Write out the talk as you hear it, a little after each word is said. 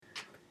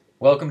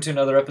Welcome to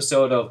another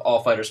episode of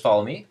All Fighters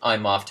Follow Me.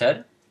 I'm Moff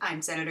Ted.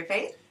 I'm Senator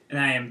Faith. And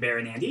I am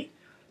Baron Andy.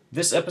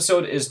 This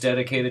episode is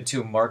dedicated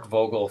to Mark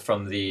Vogl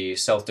from the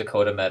South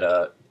Dakota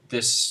meta.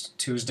 This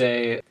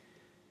Tuesday,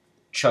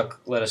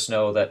 Chuck let us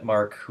know that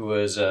Mark, who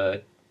was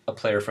a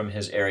player from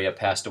his area,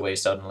 passed away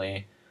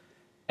suddenly,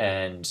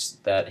 and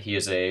that he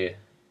is a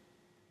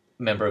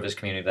member of his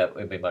community that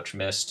would be much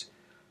missed.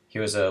 He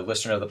was a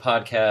listener of the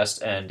podcast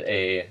and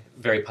a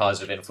very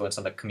positive influence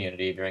on the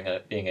community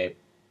being a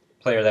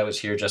player that was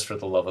here just for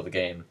the love of the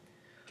game.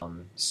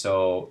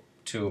 So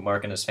to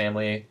Mark and his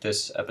family,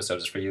 this episode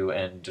is for you,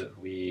 and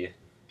we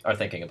are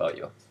thinking about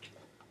you.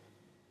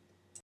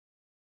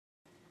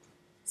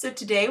 So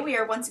today we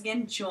are once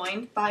again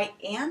joined by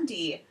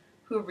Andy,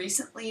 who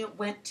recently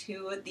went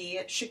to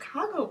the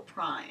Chicago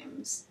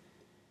Primes.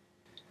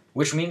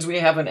 Which means we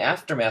have an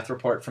aftermath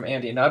report from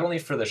Andy, not only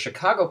for the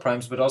Chicago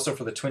Primes, but also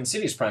for the Twin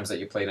Cities Primes that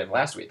you played in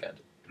last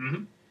weekend.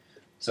 Mm-hmm.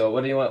 So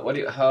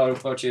how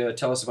about you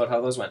tell us about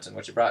how those went and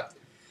what you brought?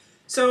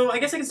 So I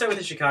guess I can start with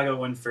the Chicago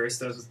one first.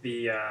 That was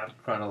the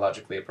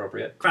Chronologically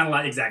appropriate.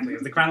 Exactly. It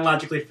was the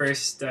chronologically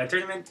first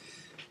tournament.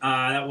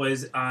 That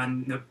was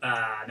on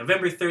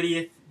November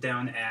 30th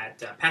down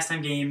at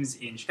Pastime Games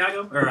in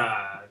Chicago,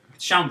 or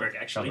Schaumburg,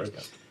 actually. Schaumburg,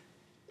 yeah.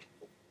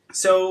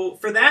 So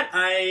for that,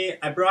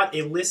 I brought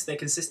a list that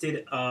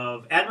consisted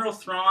of Admiral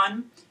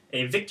Thrawn,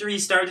 a Victory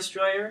Star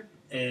Destroyer,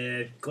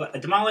 a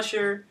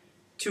Demolisher,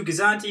 2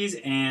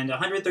 Gazantes, and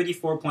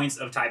 134 points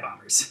of TIE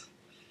Bombers.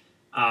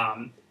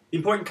 The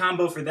important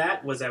combo for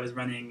that was I was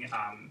running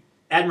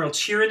Admiral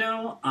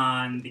Chirano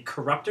on the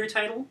Corruptor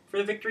title for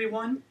the Victory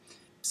one.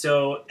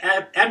 So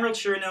Admiral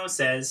Chirano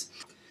says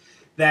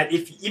that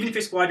even if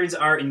your squadrons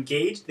are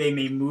engaged, they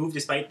may move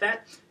despite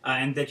that,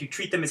 and that you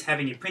treat them as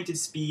having a printed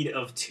speed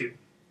of 2.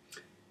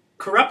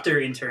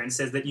 Corruptor, in turn,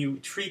 says that you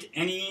treat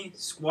any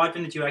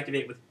squadron that you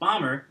activate with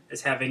Bomber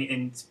as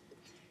having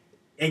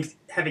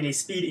a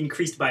speed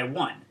increased by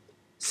 1.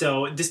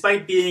 So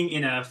despite being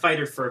in a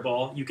fighter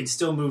furball, you can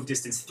still move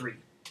distance 3.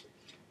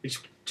 Which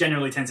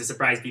generally tends to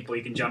surprise people.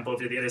 You can jump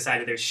over to the other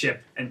side of their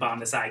ship and bomb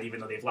the side even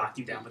though they've locked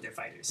you down with their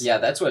fighters. Yeah,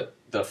 that's what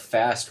the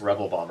fast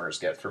Rebel bombers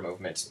get for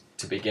movement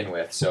to begin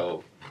with,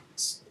 so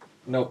it's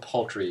no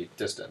paltry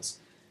distance.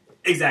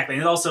 Exactly,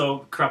 and it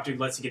also, Corruptor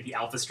lets you get the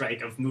alpha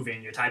strike of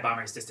moving your TIE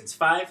bombers distance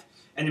 5.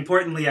 And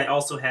importantly, I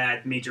also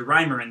had Major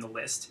Rhymer in the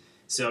list,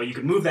 so you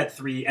could move that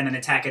 3 and then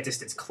attack at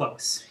distance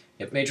close.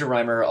 Yep, Major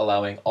Rhymer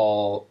allowing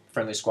all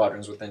friendly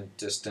squadrons within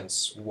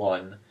distance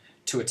 1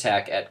 to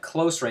attack at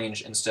close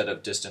range instead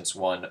of distance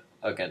 1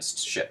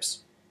 against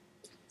ships.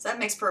 So that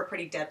makes for a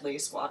pretty deadly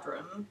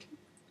squadron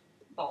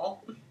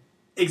ball.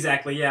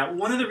 Exactly, yeah.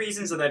 One of the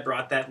reasons that I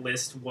brought that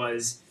list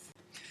was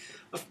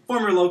a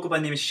former local by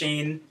the name of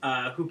Shane,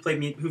 who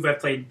I've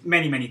played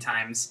many, many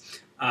times.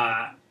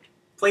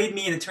 Played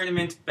me in a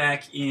tournament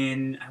back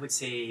in, I would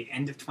say,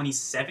 end of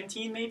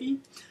 2017, maybe,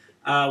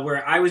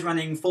 where I was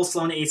running full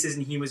Sloan Aces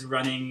and he was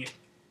running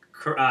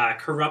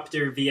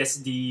Corruptor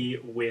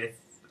VSD with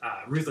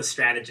Ruthless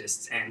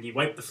Strategists, and he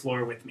wiped the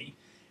floor with me.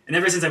 And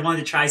ever since I wanted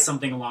to try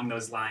something along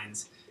those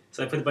lines.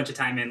 So I put a bunch of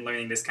time in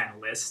learning this kind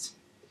of list.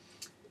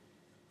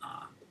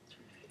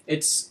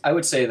 I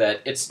would say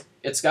that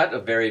it's got a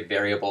very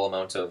variable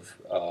amount of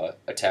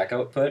attack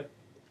output.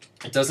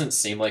 It doesn't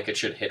seem like it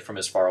should hit from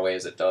as far away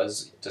as it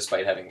does,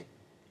 despite having...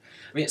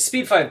 I mean,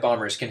 Speed 5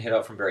 bombers can hit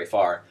out from very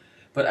far,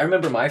 but I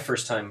remember my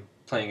first time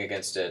playing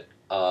against it,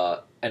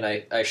 and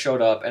I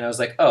showed up, and I was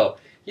like, oh,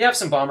 you have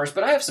some bombers,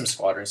 but I have some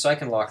squadrons, so I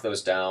can lock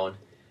those down.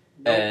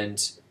 Nope.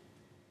 And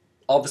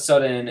all of a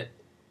sudden,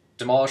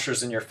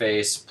 Demolishers in your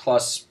face,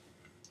 plus,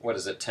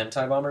 10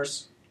 TIE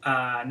bombers?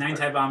 9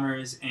 TIE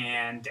bombers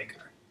and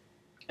Dengar.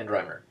 And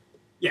Rhymer.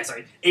 Yeah,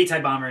 sorry. 8 TIE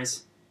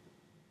bombers.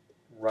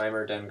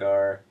 Rhymer,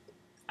 Dengar.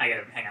 I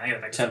gotta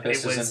back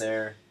Tempest is in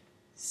there.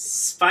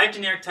 5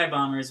 generic TIE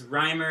bombers,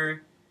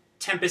 Rhymer,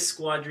 Tempest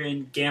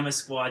Squadron, Gamma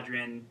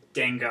Squadron,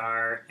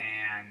 Dengar,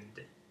 and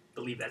I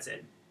believe that's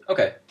it.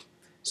 Okay.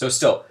 So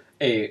still,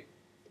 a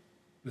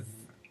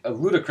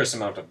ludicrous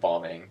amount of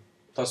bombing,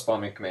 plus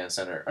bombing command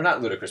center, or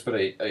not ludicrous, but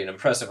an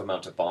impressive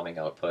amount of bombing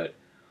output.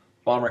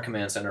 Bomber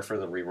command center for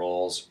the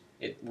rerolls.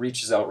 It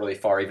reaches out really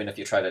far, even if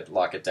you try to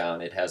lock it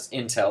down. It has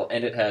intel,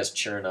 and it has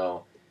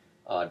Chirano,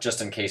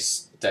 just in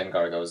case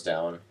Dengar goes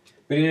down.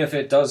 But even if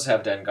it does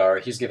have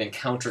Dengar, he's giving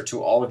counter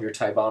to all of your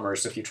TIE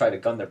bombers, so if you try to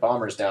gun their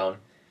bombers down,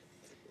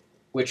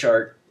 which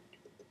are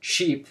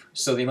cheap,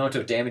 so the amount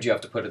of damage you have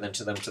to put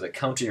into them to the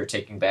counter you're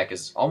taking back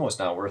is almost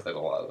not worth it a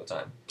lot of the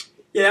time.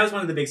 Yeah, that was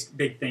one of the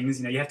big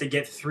things. You have to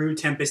get through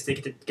Tempest to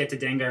get to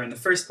Dengar in the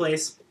first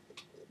place.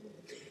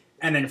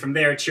 And then from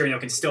there, Chirano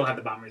can still have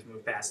the bombers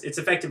move past. It's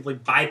effectively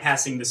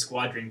bypassing the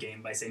squadron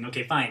game by saying,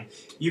 okay, fine,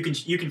 you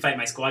can fight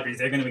my squadrons.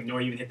 They're going to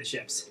ignore you and hit the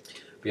ships.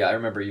 But yeah, I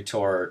remember you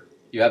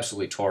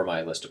absolutely tore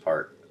my list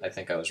apart. I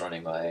think I was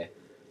running my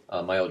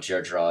old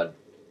Gerdrod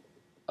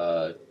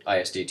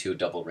ISD2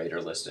 double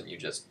raider list, and you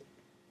just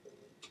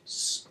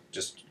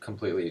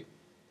completely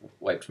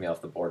wiped me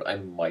off the board. I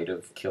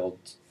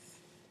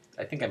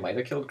think I might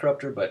have killed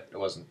Corruptor, but it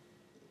wasn't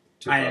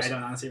too close. I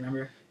don't honestly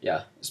remember.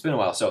 Yeah, it's been a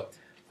while. So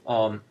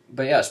But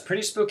yeah, it's a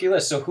pretty spooky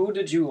list. So who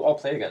did you all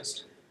play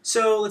against?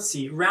 So let's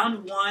see.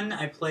 Round 1,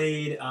 I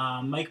played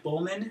Mike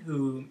Bowman,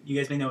 who you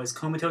guys may know as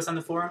Comatose on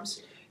the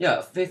forums.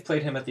 Yeah, Faith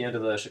played him at the end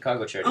of the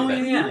Chicago charity Oh,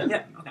 event.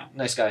 yeah. Okay.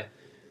 Nice guy.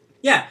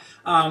 Yeah,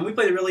 we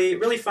played a really,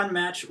 really fun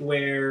match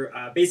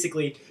where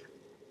basically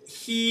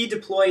he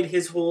deployed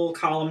his whole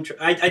column.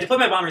 I deployed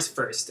my bombers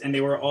first, and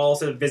they were all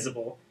sort of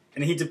visible.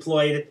 And he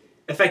deployed,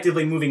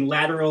 effectively moving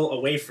lateral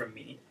away from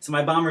me. So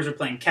my bombers were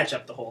playing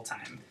catch-up the whole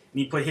time. And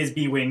he put his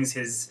B-Wings,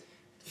 his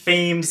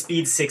famed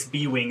Speed 6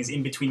 B-Wings,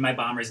 in between my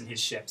bombers and his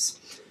ships.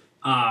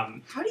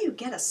 How do you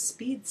get a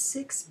Speed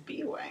 6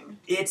 B-Wing?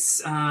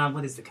 It's,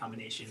 what is the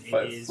combination?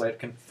 It is...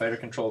 Fighter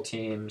control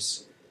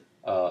teams,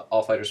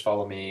 all fighters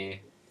follow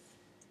me.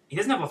 He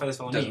doesn't have all fighters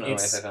follow me.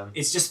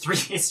 It's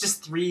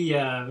just three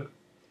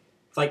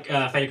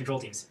fighter control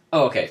teams.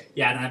 Oh, okay.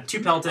 Yeah, and I have 2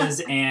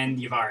 Peltas and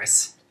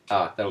Yavaris.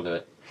 Ah, that'll do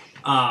it.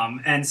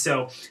 And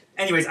so,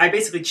 anyways, I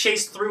basically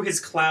chased through his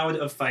cloud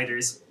of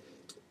fighters,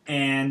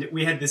 and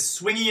we had the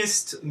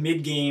swingiest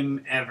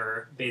mid-game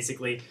ever,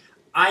 basically.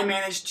 I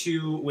managed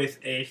to, with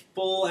a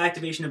full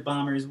activation of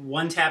bombers,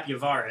 one-tap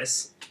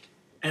Yavaris,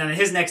 and on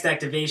his next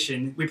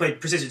activation, we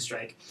played Precision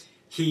Strike.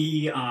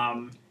 He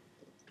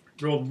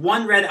rolled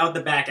 1 red out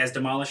the back as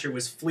Demolisher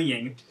was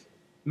fleeing,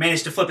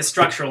 managed to flip a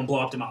structural and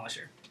blow up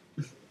Demolisher.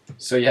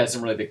 So you had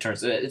some really big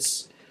turns.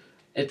 It's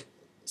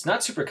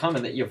not super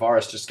common that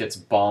Yavaris just gets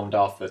bombed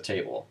off the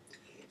table.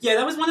 Yeah,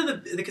 that was one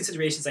of the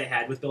considerations I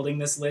had with building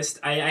this list.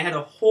 I had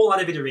a whole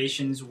lot of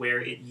iterations where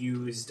it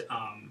used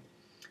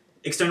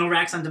external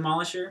racks on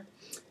Demolisher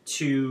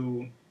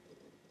to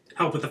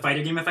help with the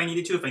fighter game if I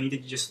needed to. If I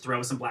needed to just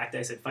throw some black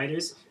dice at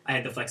fighters, I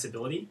had the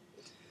flexibility.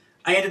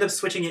 I ended up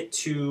switching it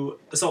to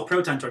assault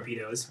proton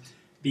torpedoes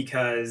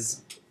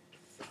because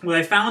what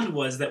I found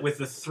was that with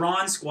the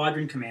Thrawn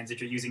squadron commands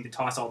that you're using to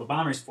toss all the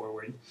bombers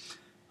forward,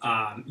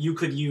 you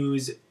could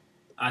use...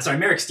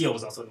 Merrick Steele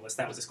was also on the list.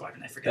 That was a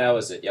squadron, I forgot. That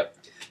was it, yep.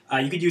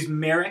 You could use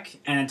Merrick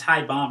and a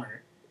TIE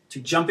bomber to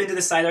jump into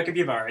the side arc of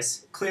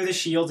Yavaris, clear the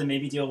shields and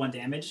maybe deal 1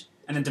 damage,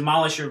 and then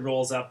Demolisher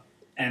rolls up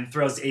and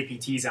throws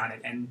APTs on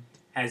it and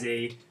has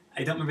a...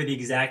 I don't remember the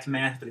exact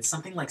math, but it's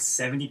something like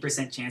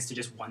 70% chance to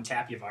just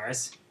one-tap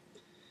Yavaris.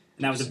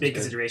 And that was a big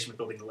consideration with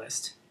building the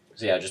list.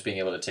 So yeah, just being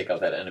able to take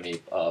out that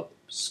enemy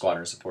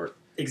squadron support.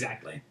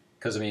 Exactly.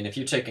 Because, I mean, if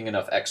you're taking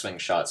enough X-Wing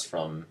shots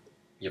from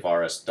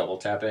Yavaris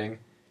double-tapping,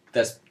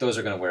 those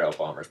are going to wear out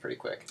bombers pretty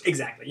quick.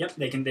 Exactly, yep.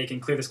 They can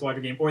clear the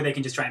squadron game, or they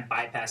can just try and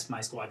bypass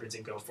my squadrons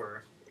and go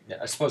for... Yeah,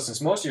 I suppose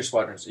since most of your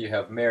squadrons, you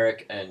have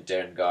Merrick and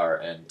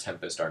Dengar and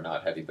Tempest are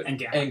not heavy, but... And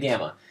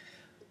Gamma.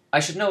 I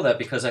should know that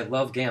because I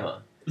love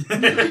Gamma.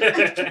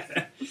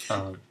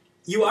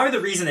 You are the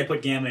reason I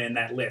put Gamma in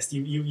that list.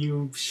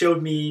 You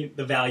showed me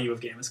the value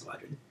of Gamma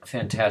Squadron.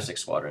 Fantastic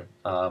squadron.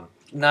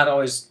 Not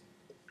always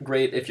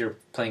great if you're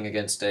playing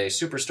against a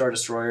Super Star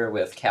Destroyer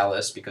with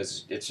Callus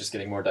because it's just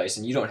getting more dice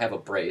and you don't have a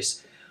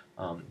brace.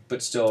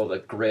 But still, the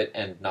grit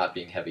and not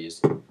being heavy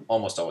is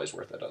almost always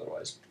worth it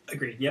otherwise.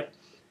 Agreed, yep.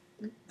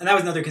 And that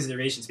was another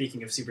consideration,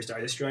 speaking of Super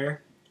Star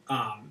Destroyer.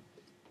 As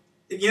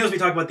we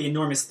talk about the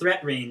enormous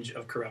threat range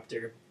of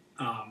Corruptor,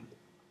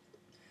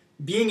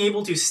 being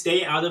able to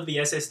stay out of the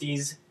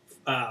SSD's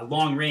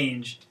long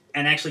range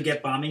and actually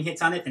get bombing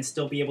hits on it and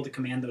still be able to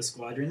command those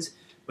squadrons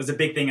was a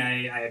big thing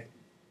I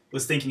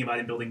was thinking about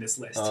in building this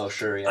list. Oh,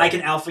 sure, yeah. I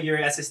can alpha your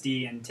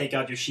SSD and take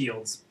out your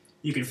shields.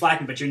 You can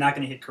flak me, but you're not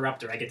going to hit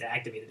Corruptor. I get to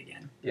activate it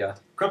again. Yeah.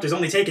 Corruptor's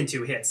only taken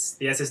 2 hits.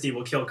 The SSD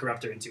will kill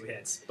Corruptor in 2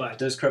 hits. But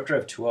does Corruptor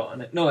have 2 on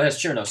it? No, it has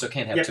Chirno, so it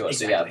can't have 2. Exactly.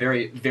 So yeah,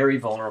 very, very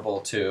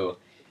vulnerable to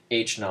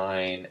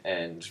H9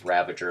 and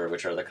Ravager,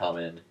 which are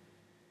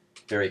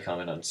very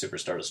common on Super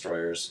Star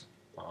Destroyers,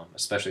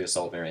 especially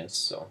assault variants.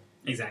 So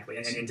exactly,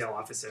 and Intel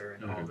Officer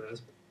and all of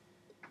those.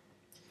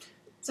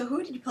 So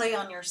who did you play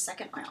on your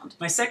second round?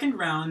 My second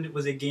round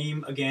was a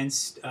game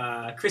against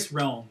Chris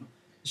Rome,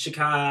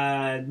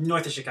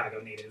 north of Chicago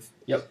native.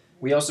 Yep.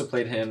 We also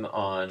played him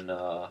on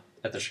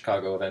at the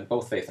Chicago event.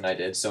 Both Faith and I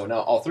did. So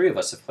now all 3 of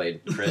us have played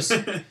Chris.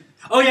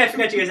 Oh yeah, I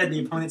forgot you guys had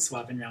the opponent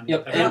swap in round.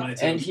 Yep.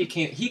 And he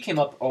came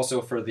up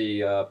also for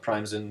the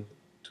Primes in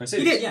Twin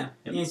Cities. He did, yeah.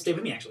 Yep. He stayed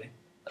with me actually.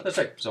 That's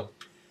right.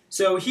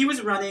 So he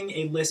was running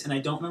a list, and I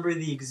don't remember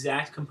the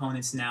exact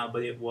components now,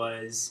 but it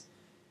was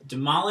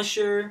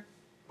Demolisher,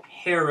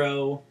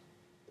 Harrow,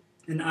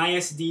 an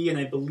ISD, and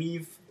I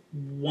believe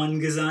 1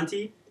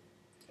 Gazanti.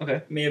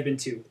 Okay. May have been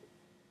 2.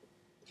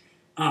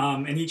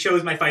 And he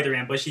chose my fighter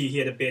ambush. He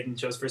had a bid and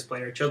chose first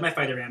player. Chose my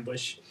fighter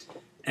ambush.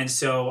 And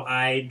so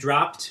I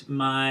dropped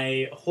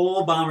my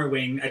whole bomber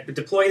wing. I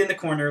deployed in the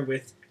corner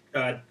with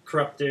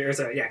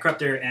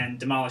Corruptor and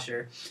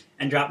Demolisher,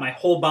 and dropped my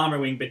whole bomber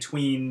wing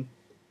between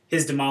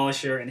his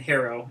Demolisher and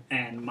Harrow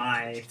and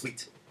my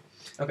fleet.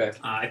 Okay.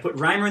 I put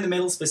Reimer in the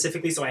middle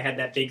specifically so I had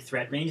that big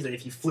threat range that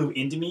if he flew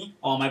into me,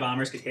 all my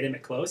bombers could hit him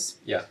at close.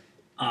 Yeah.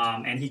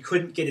 And he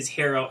couldn't get his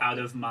Harrow out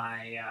of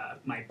my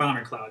my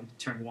bomber cloud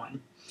turn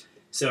 1.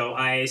 So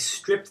I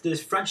stripped the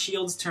front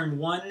shields turn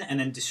 1 and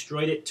then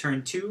destroyed it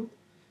turn 2,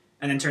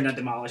 and then turned on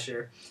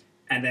Demolisher,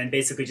 and then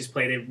basically just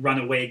played a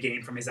runaway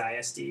game from his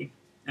ISD.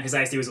 His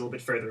ISD was a little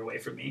bit further away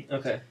from me.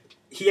 Okay.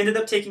 He ended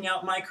up taking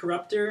out my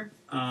Corruptor,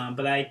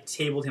 but I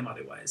tabled him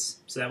otherwise.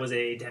 So that was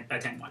a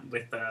 10-1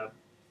 with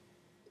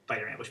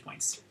fighter ambush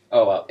points.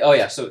 Oh, oh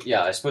yeah. So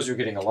yeah, I suppose you're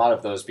getting a lot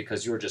of those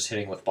because you were just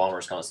hitting with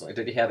bombers constantly.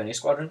 Did he have any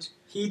squadrons?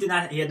 He did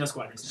not. He had no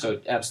squadrons. No.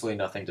 So absolutely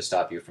nothing to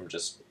stop you from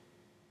just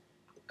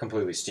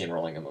completely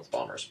steamrolling him with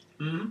bombers.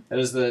 Mm-hmm. That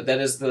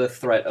is the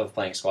threat of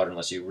playing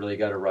squadronless. You really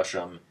got to rush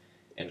them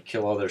and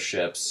kill all their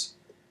ships,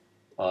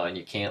 and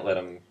you can't let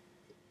them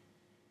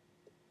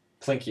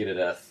plink you to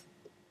death.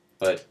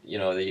 But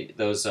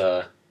those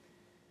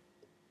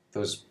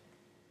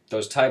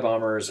TIE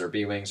bombers or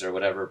B-wings or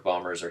whatever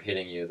bombers are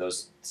hitting you.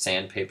 Those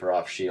sandpaper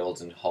off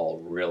shields and haul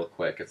real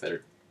quick if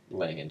they're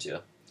laying into you.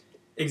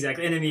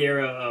 Exactly, and in the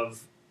era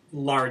of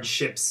large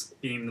ships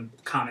being the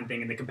common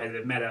thing in the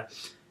competitive meta,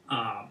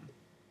 a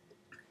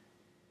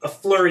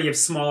flurry of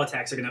small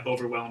attacks are going to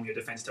overwhelm your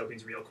defense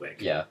tokens real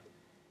quick. Yeah.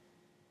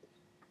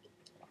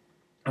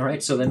 All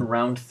right, so then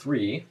round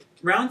 3.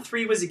 Round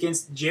 3 was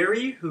against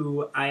Jerry,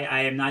 who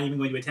I am not even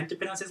going to attempt to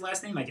pronounce his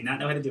last name. I do not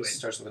know how to do it.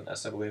 Starts with an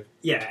S, I believe.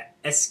 Yeah,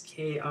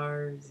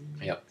 SKRZ.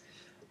 Yep.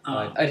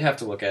 I'd have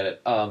to look at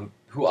it.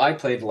 Who I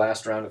played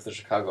last round of the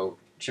Chicago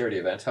charity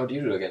event. How do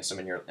you do against him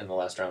in the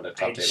last round at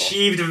top table?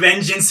 Achieved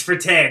vengeance for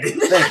Ted.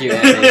 Thank you,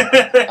 Andy.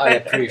 I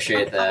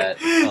appreciate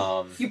that.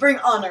 You bring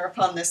honor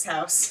upon this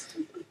house.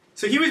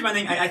 So he was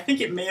running, I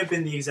think it may have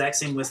been the exact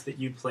same list that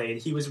you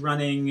played. He was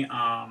running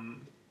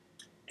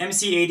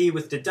MC-80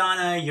 with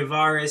Dodonna,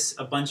 Yavaris,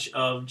 a bunch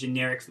of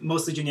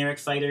mostly generic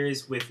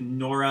fighters with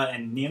Nora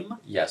and Nim.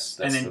 Yes,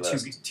 that's and then the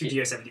list. two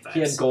DR-75s.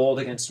 He had gold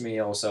against me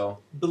also.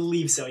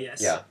 Believe so,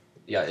 yes. Yeah.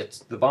 It's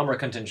the bomber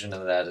contingent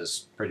of that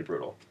is pretty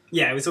brutal.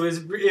 Yeah, it was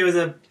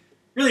a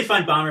really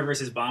fun bomber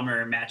versus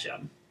bomber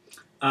matchup.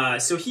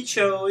 So he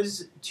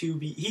chose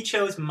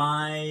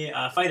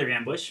my fighter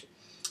ambush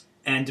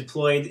and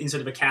deployed in sort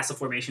of a castle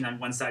formation on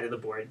one side of the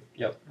board.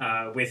 Yep.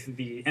 With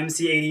the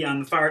MC-80 on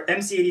the far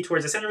MC-80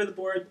 towards the center of the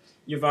board,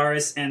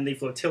 Yavaris and the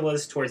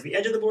flotillas towards the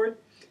edge of the board,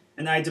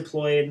 and I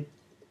deployed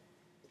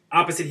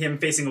opposite him,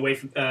 facing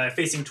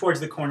towards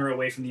the corner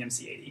away from the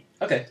MC-80.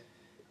 Okay.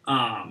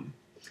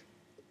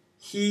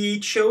 He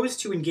chose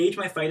to engage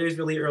my fighters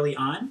really early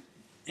on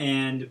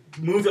and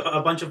moved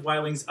a bunch of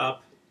Y-wings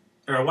up,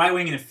 or a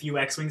Y-wing and a few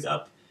X-wings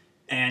up,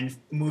 and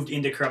moved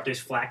into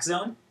Corruptor's flak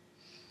zone.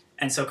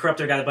 And so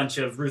Corruptor got a bunch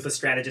of Ruthless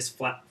Strategist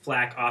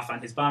flak off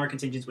on his bomber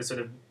contingents, which sort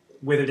of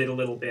withered it a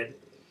little bit.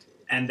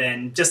 And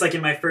then, just like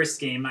in my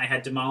first game, I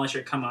had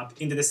Demolisher come up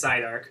into the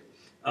side arc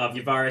of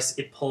Yavaris.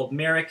 It pulled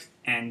Merrick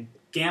and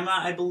Gamma,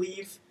 I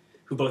believe,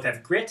 who both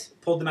have grit,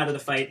 pulled them out of the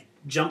fight,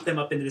 jumped them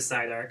up into the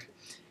side arc,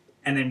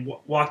 and then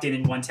walked in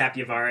and one-tapped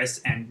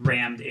Yavaris and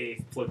rammed a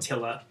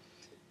flotilla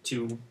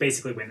to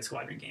basically win the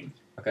squadron game.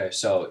 Okay,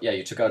 so yeah,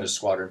 you took out his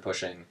squadron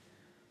pushing.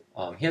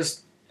 He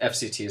has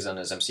FCTs on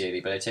his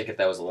MC-80, but I take it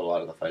that was a little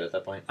out of the fight at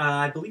that point?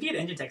 I believe he had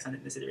engine techs on it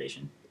in this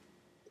iteration.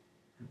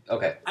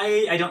 Okay.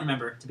 I don't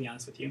remember, to be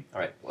honest with you. All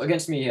right. Well,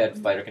 against me, he had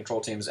fighter control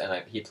teams,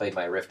 and he played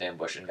my Rift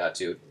ambush and got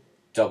to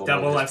double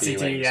FCT,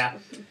 B-wings. yeah.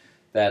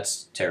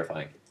 That's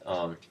terrifying.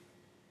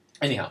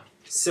 Anyhow.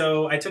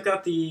 So I took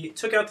out the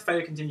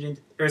fighter contingent,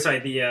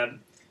 the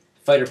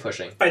fighter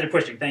pushing. Fighter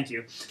pushing, thank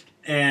you.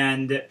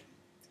 And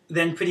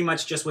then pretty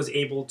much just was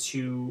able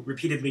to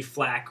repeatedly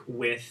flak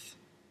with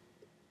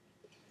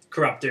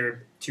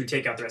Corruptor to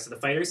take out the rest of the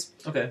fighters.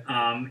 Okay.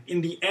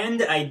 In the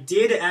end, I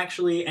did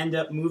actually end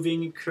up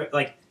moving,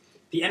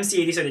 the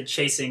MC-80 started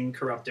chasing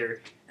Corruptor,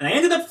 and I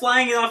ended up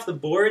flying it off the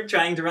board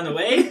trying to run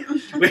away,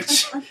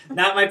 which,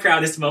 not my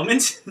proudest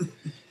moment.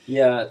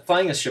 Yeah,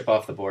 flying a ship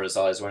off the board is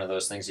always one of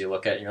those things you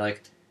look at and you're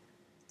like,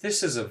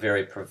 this is a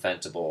very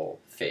preventable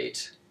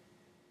fate.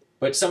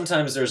 But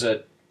sometimes there's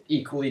a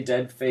equally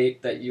dead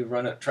fate that you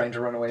trying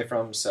to run away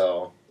from,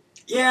 so...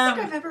 Yeah. I don't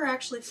think I've ever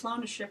actually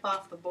flown a ship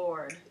off the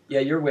board. Yeah,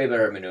 you're way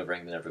better at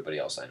maneuvering than everybody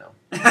else I know.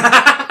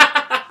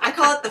 I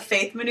call it the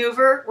faith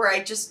maneuver, where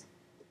I just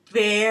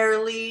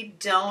barely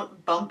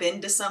don't bump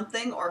into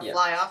something or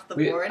fly off the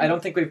board. I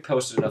don't think we've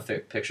posted enough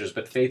pictures,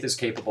 but Faith is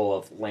capable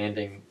of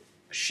landing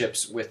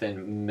ships within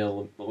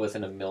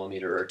a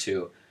millimeter or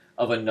two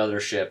of another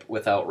ship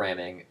without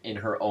ramming in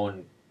her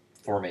own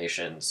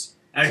formations.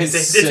 I mean,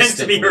 they tend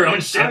to be her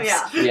own ships.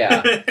 Oh,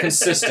 yeah. Yeah,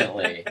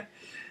 consistently.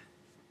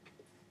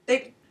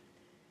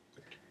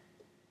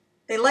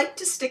 They like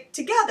to stick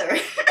together.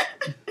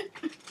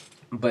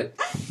 But,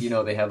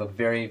 they have a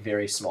very,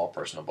 very small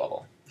personal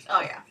bubble.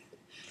 Oh, yeah.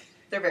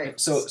 They're very...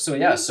 So,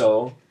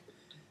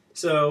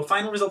 So,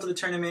 final result of the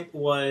tournament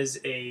was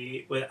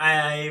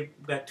I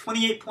got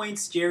 28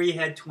 points. Jerry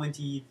had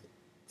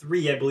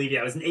 23, I believe. Yeah,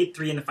 it was an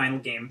 8-3 in the final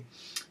game,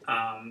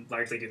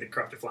 largely due to the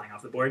Corruptor flying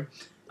off the board.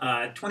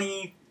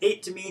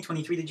 28 to me,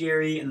 23 to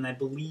Jerry, and I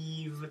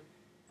believe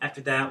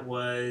after that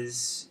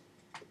was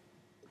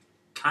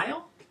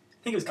Kyle?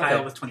 I think it was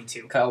Kyle with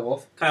 22. Kyle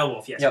Wolf? Kyle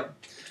Wolf, yes. Yep.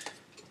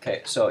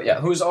 Okay, so yeah,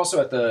 who's also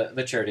at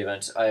the charity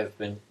event. I've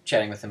been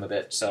chatting with him a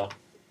bit, so...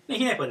 Yeah,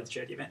 he and I played at the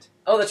charity event.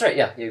 Oh, that's right,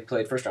 yeah, he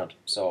played first round,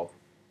 so...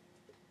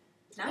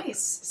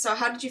 Nice. So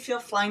how did you feel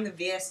flying the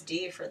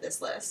VSD for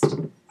this list?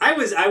 I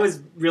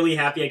was really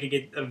happy I could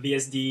get a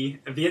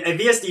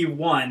VSD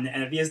 1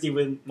 and a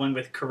VSD 1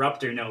 with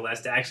Corruptor, no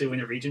less, to actually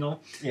win a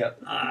regional. Yeah.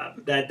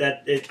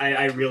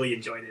 I really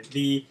enjoyed it.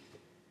 The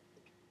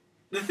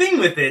thing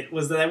with it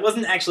was that I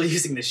wasn't actually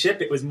using the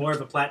ship, it was more of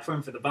a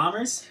platform for the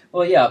bombers.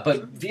 Well, yeah,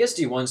 but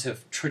VSD-1s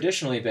have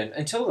traditionally been,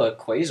 until the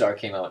Quasar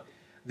came out,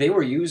 they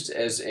were used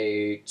as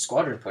a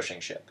squadron-pushing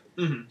ship.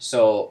 Mm-hmm.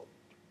 So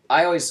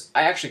I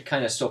actually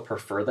kind of still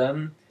prefer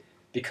them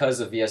because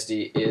the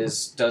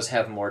VSD does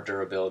have more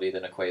durability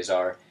than a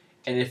Quasar,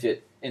 and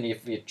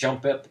if you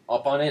jump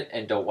up on it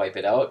and don't wipe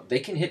it out, they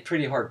can hit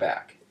pretty hard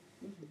back.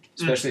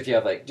 Especially if you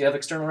have, do you have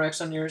external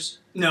racks on yours?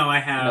 No, I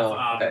have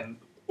okay.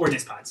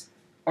 Ordnance Pods.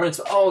 That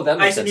makes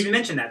I sense. didn't even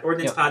mention that.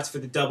 Ordnance Pods for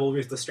the double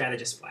Ruthless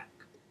Strategist flag.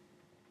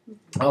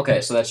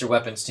 Okay, so that's your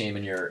weapons team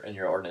and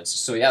your ordnance.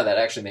 So yeah, that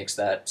actually makes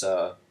that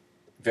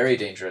very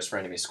dangerous for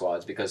enemy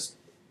squads because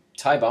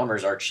TIE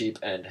bombers are cheap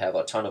and have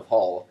a ton of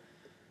hull.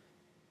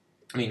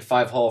 I mean,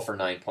 5 hull for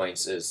 9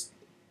 points is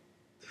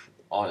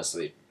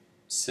honestly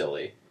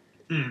silly.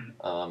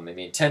 I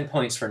mean, 10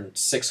 points for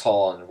 6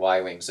 hull on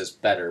Y-wings is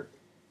better.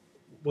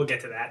 We'll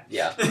get to that.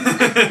 Yeah.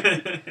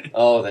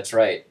 Oh, that's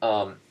right.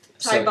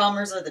 TIE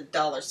bombers are the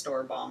dollar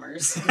store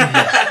bombers.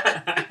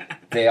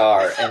 They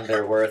are, and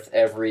they're worth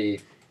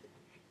every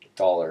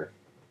dollar.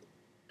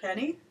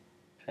 Penny?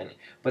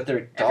 But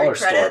they're dollar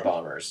store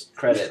bombers.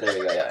 Credit, there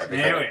you go. Yeah,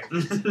 anyway.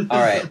 All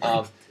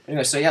right.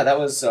 Anyway, so yeah, that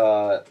was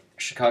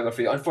Chicago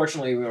for you.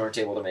 Unfortunately, we weren't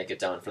able to make it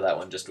down for that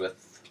one, just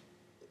with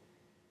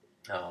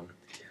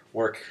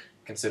work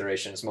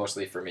considerations,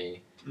 mostly for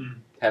me.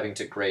 Having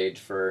to grade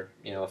for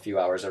a few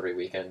hours every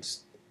weekend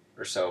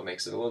or so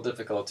makes it a little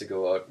difficult to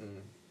go out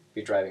and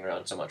be driving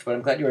around so much. But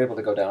I'm glad you were able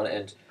to go down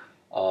and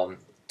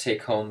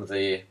take home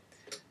the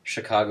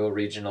Chicago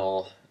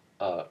Regional,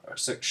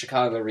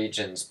 Chicago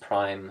Region's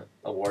Prime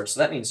Award. So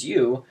that means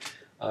you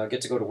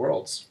get to go to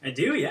Worlds. I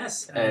do,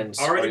 yes. And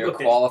you're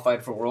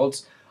qualified for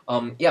Worlds.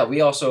 Yeah,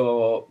 we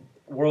also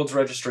Worlds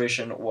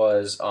registration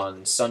was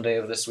on Sunday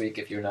of this week.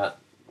 If you're not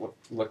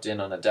looked in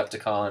on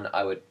Adepticon,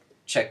 I would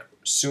check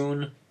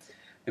soon.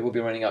 They will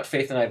be running out.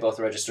 Faith and I both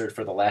registered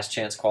for the last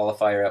chance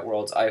qualifier at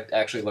Worlds. I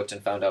actually looked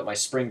and found out my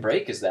spring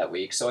break is that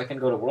week, so I can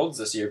go to Worlds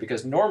this year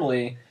because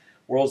normally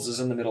Worlds is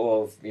in the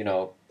middle of,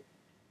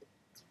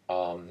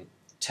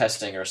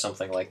 testing or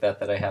something like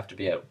that I have to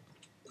be at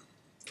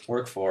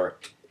work for.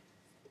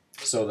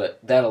 So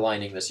that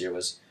aligning this year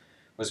was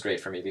great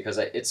for me because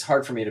it's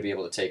hard for me to be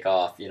able to take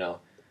off,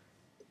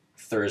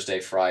 Thursday,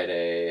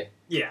 Friday,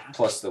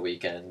 plus the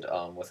weekend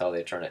with how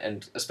they turn it.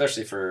 And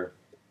especially for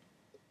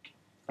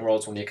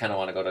Worlds when you kind of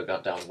want to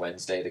go down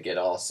Wednesday to get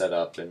all set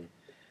up and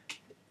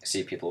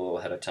see people a little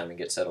ahead of time and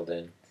get settled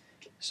in.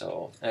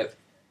 So and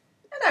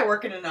I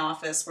work in an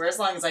office where as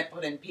long as I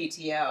put in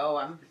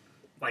PTO, I'm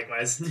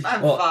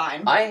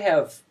fine. I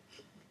have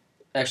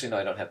actually no,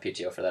 I don't have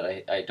PTO for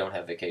that. I don't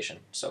have vacation,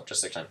 so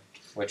just sick time.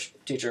 Which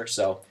teacher,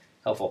 so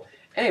helpful.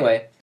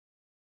 Anyway.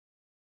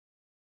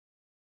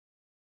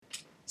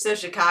 So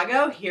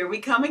Chicago, here we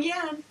come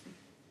again.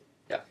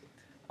 Yeah.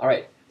 All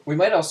right. We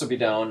might also be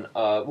down.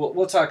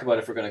 We'll talk about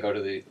if we're going to go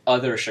to the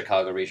other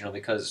Chicago Regional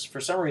because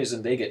for some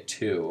reason they get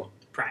 2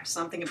 Primes.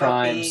 Something about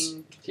Primes.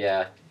 Being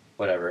Yeah,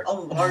 whatever. a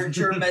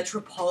larger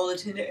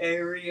metropolitan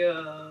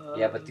area.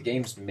 Yeah, but the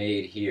game's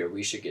made here.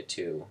 We should get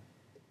 2.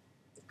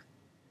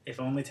 If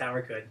only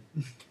Tower could.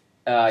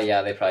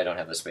 Yeah, they probably don't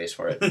have the space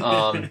for it.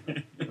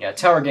 Yeah,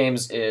 Tower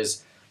Games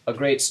is a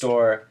great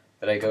store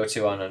that I go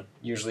to on a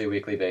usually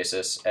weekly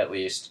basis, at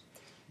least.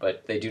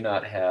 But they do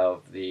not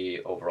have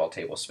the overall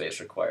table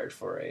space required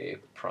for a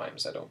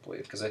Primes, I don't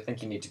believe, because I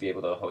think you need to be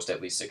able to host at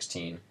least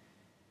 16.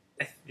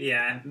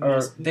 Yeah.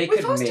 Or they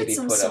could maybe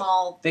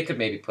They could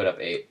maybe put up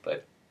 8,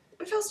 but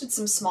we've hosted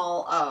some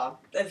small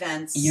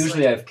events.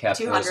 Usually I've capped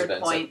those 200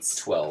 events points.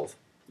 at 12.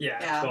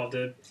 Yeah, 12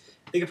 to...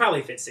 They could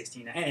probably fit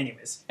 16.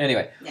 Anyways.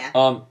 Anyway.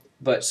 Yeah.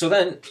 But so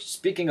then,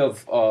 speaking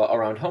of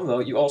around home, though,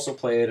 you also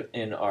played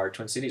in our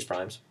Twin Cities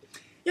Primes.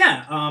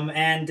 Yeah,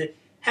 and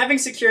having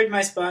secured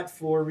my spot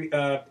for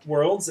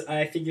Worlds,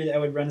 I figured I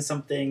would run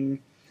something...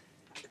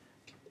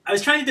 I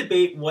was trying to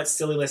debate what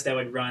silly list I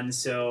would run,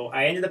 so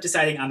I ended up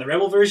deciding on the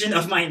Rebel version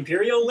of my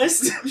Imperial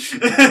list.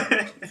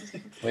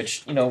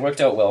 Which,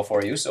 worked out well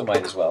for you, so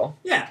might as well.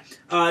 Yeah.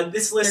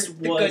 This list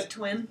the was... good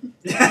twin.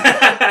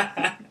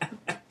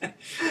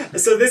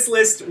 So this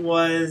list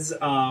was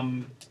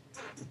an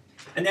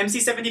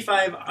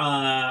MC-75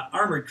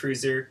 armored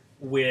cruiser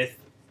with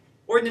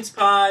ordnance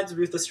pods,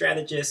 ruthless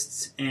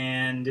strategists,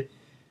 and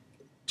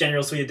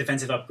general suite of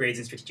defensive upgrades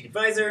and strategic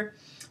advisor.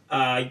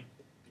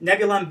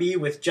 Nebulon B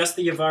with just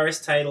the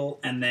Yavaris title,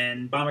 and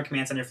then Bomber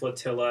Command Center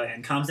Flotilla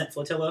and Comsnet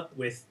Flotilla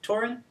with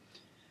Torin.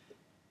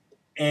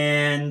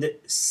 And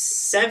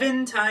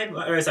 7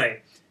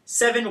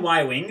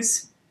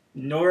 Y-Wings,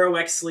 Nora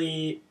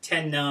Wexley,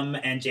 Ten Num,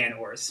 and Jan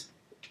Ors.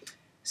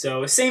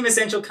 So same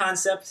essential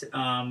concept,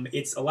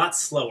 it's a lot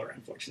slower,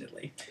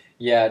 unfortunately.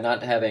 Yeah,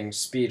 not having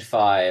speed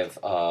 5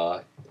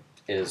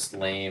 is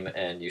lame,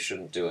 and you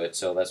shouldn't do it,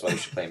 so that's why you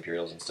should play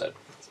Imperials instead.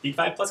 Speed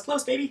 5 plus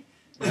close, baby!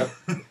 Yep.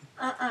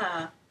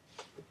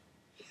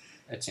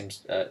 It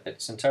seems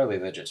it's entirely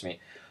legit to me.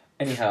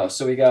 Anyhow,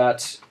 so we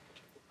got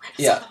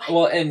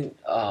well, and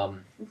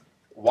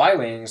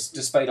Y-wings,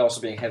 despite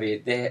also being heavy,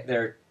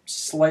 they're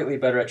slightly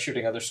better at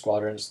shooting other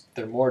squadrons.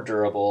 They're more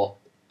durable,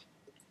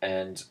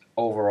 and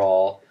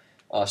overall,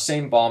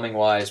 same bombing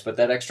wise, but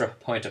that extra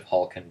point of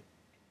hull can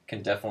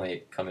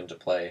definitely come into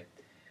play.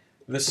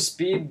 The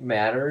speed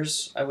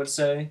matters, I would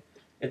say.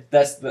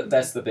 That's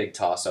the big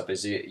toss up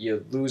is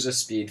you lose a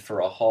speed for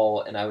a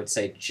hull, and I would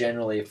say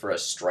generally for a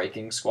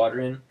striking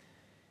squadron,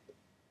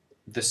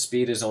 the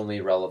speed is only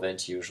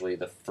relevant usually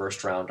the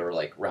first round or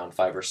like round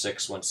 5 or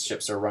 6 once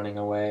ships are running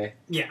away.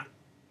 Yeah,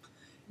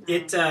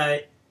 it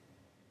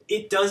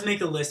does make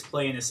the list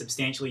play in a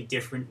substantially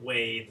different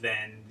way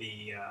than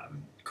the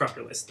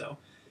Krucker list, though.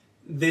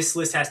 This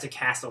list has to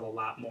castle a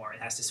lot more.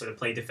 It has to sort of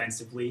play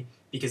defensively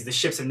because the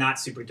ships are not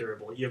super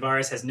durable.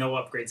 Yavaris has no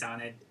upgrades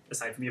on it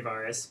aside from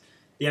Yavaris.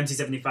 The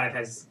MC-75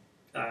 has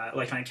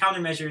electronic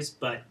countermeasures,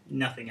 but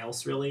nothing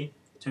else really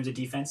in terms of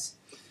defense.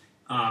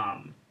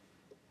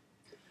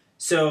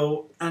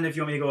 So, I don't know if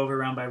you want me to go over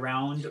round by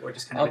round or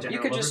just kind of a general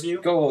overview. You could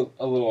just go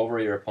a little over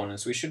your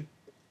opponents. We should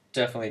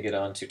definitely get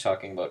on to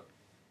talking about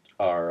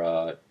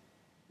our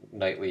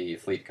nightly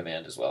fleet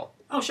command as well.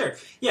 Oh, sure.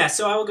 Yeah,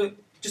 so I will go,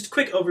 just a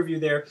quick overview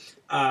there.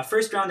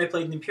 First round, I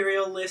played an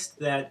Imperial list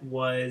that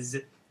was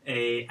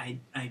I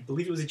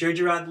believe it was a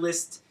Jerjerrod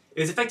list. It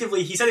was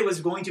effectively, he said it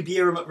was going to be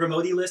a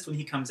Remoti list when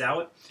he comes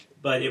out,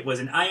 but it was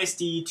an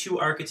ISD, 2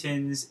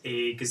 Architans,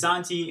 a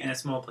Gazanti, and a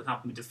small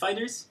complement of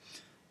fighters.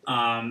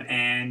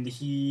 And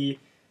he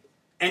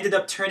ended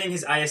up turning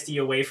his ISD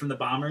away from the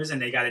bombers,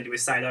 and they got into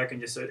his side arc and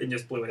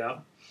just blew it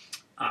up.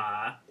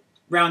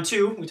 Round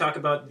 2, we talk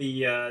about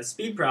the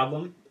speed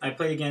problem. I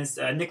played against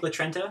Nick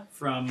Latrenta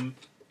from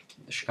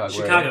Chicago,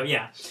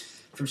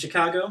 from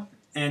Chicago,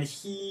 and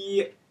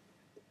he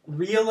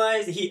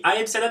realized I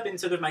had set up in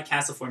sort of my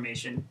castle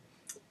formation.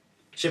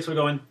 Ships were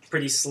going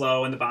pretty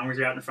slow, and the bombers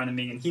were out in front of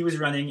me, and he was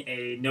running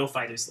a no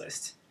fighters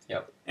list.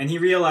 Yep. And he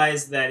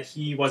realized that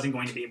he wasn't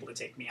going to be able to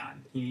take me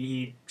on.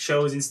 He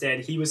chose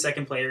instead, he was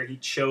second player, he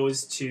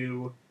chose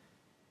to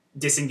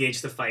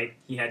disengage the fight.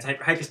 He had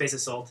hyperspace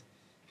assault,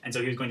 and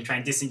so he was going to try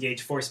and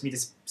disengage, force me to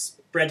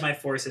spread my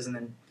forces, and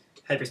then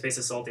hyperspace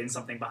assault in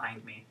something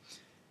behind me.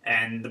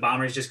 And the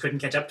bombers just couldn't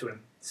catch up to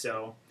him.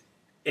 So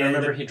I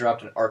remember he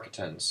dropped an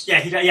Architans.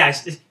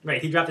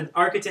 Right. He dropped an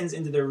Architans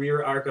into the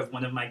rear arc of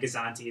one of my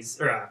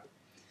Gazantis, or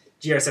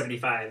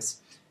GR-75s,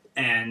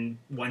 and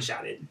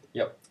one-shotted.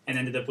 Yep. And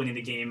ended up winning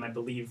the game, I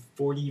believe,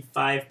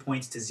 45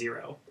 points to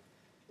 0.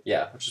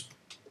 Yeah, which is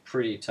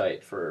pretty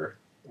tight for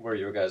where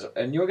you guys are.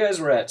 And you guys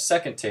were at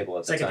second table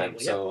at the time,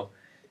 so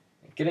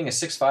getting a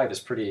 6-5 is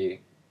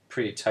pretty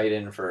tight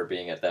in for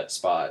being at that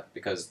spot,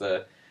 because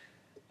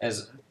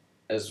as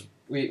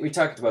we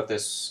talked about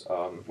this,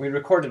 we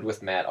recorded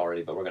with Matt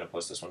already, but we're going to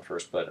post this one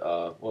first, but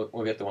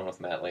we'll get the one with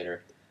Matt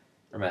later,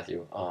 or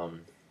Matthew, who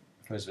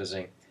was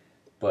visiting.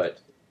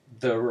 But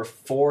there were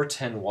 4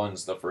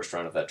 10-1s the first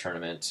round of that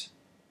tournament,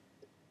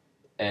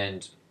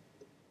 and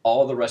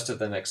all the rest of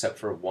them except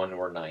for one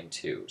were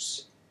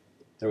 9-2s.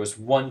 There was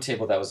one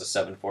table that was a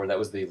 7-4. That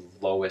was the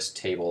lowest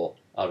table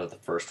out of the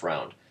first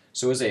round.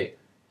 So it was a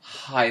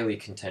highly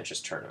contentious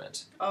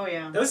tournament. Oh,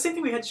 yeah. That was the same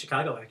thing we had in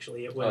Chicago,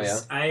 actually. It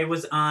was, I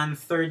was on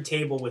third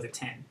table with a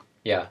 10.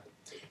 Yeah.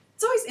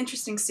 It's always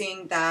interesting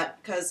seeing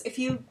that, because if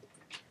you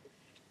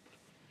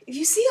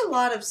see a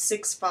lot of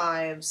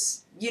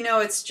 6-5s,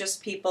 it's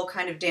just people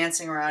kind of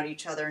dancing around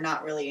each other,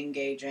 not really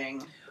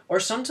engaging. Or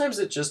sometimes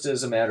it just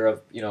is a matter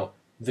of,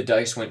 the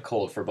dice went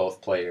cold for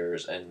both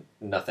players and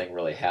nothing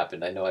really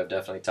happened. I know I've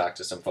definitely talked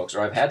to some folks,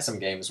 or I've had some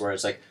games where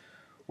it's like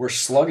we're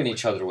slugging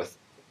each other with,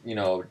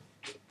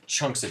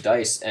 chunks of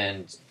dice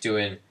and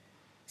doing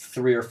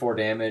 3 or 4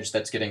 damage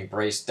that's getting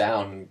braced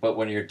down, but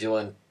when you're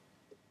dealing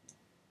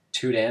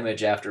 2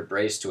 damage after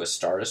brace to a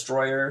Star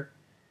Destroyer,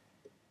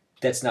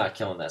 that's not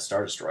killing that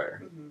Star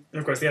Destroyer. Mm-hmm. And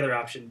of course, the other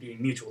option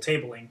being mutual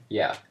tabling.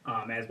 Yeah.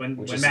 As when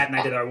Matt and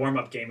I did our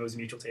warm-up game, it was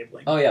mutual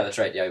tabling. Oh, yeah, that's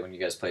right. Yeah, when you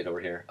guys played over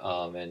here.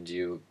 And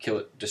you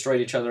destroyed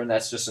each other, and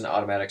that's just an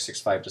automatic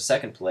 6-5 to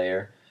second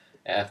player,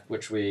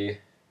 which we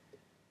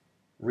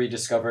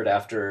rediscovered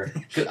after...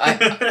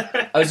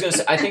 I was going to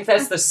say, I think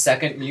that's the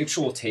second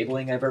mutual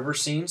tabling I've ever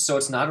seen, so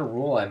it's not a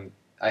rule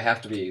I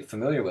have to be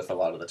familiar with a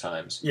lot of the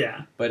times.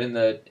 Yeah. But in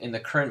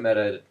the current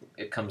meta,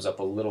 it comes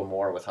up a little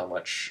more with how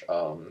much...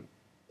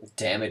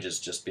 damage is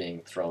just being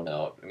thrown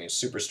out. I mean,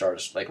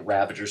 superstars, like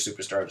Ravager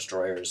superstar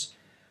destroyers,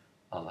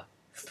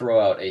 throw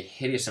out a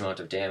hideous amount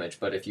of damage,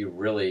 but if you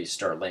really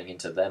start laying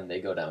into them, they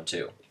go down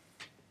too.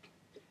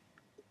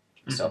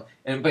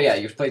 Mm-hmm. But yeah,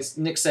 you played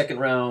Nick's second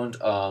round,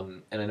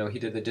 and I know he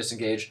did the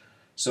disengage.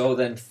 So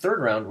then third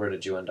round, where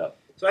did you end up?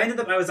 So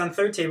I was on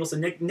third table, so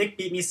Nick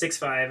beat me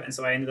 6-5, and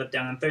so I ended up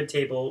down on third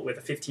table with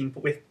 15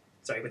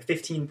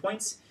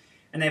 points,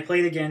 and I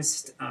played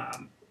against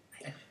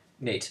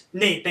Nate.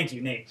 Thank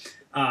you, Nate.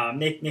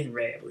 Nathan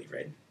Ray, I believe,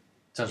 right?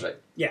 Sounds right.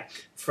 Yeah,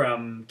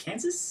 from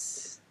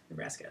Kansas,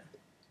 Nebraska.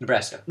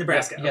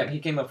 Yeah, he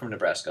came up from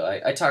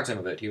Nebraska. I talked to him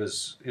a bit. He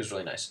was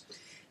really nice.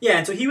 Yeah,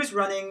 and so he was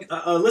running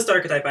a list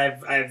archetype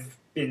I've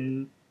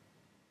been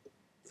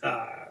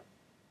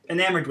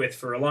enamored with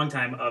for a long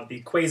time of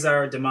the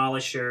Quasar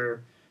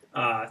Demolisher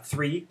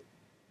 3.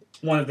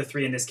 One of the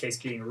 3 in this case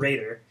being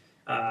Raider,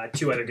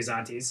 2 other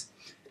Gazantes.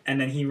 And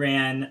then he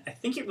ran, I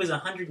think it was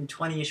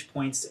 120-ish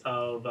points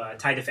of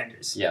TIE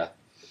Defenders. Yeah.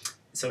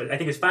 So I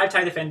think it's 5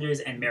 TIE Defenders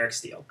and Merrick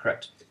Steel.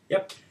 Correct.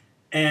 Yep.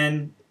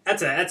 And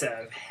that's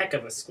a heck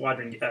of a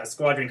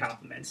squadron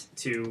complement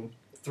to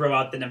throw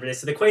out the number.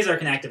 So the Quasar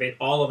can activate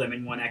all of them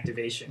in one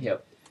activation.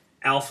 Yep.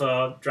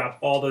 Alpha, drop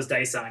all those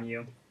dice on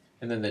you.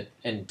 And then the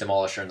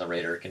Demolisher and the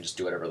Raider can just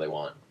do whatever they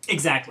want.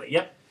 Exactly.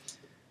 Yep.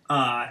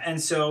 And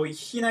so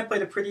he and I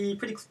played a pretty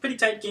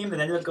tight game that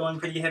ended up going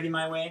pretty heavy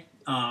my way.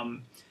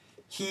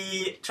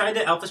 He tried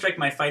to alpha strike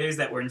my fighters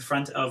that were in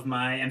front of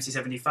my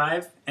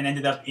MC-75 and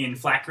ended up in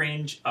flak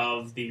range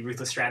of the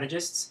Ruthless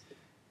Strategists.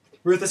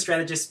 Ruthless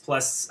Strategists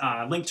plus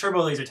Link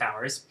Turbo Laser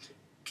Towers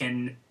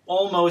can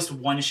almost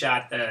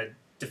one-shot a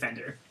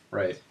defender.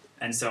 Right.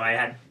 And so I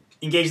had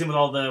engaged them with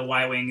all the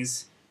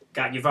Y-Wings,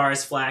 got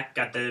Yavara's flak,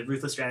 got the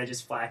Ruthless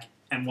Strategist flak,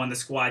 and won the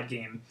squad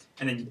game,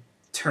 and then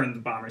turned the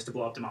bombers to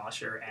blow up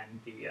Demolisher and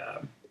the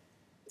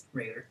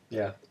Raider.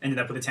 Yeah. Ended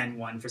up with a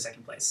 10-1 for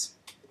second place.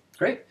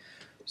 Great.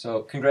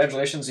 So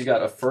congratulations, you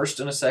got a first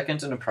and a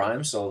second and a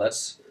prime, so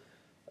that's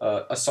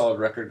a solid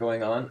record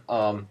going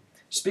on.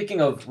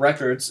 Speaking of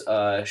records,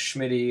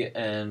 Schmitty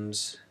and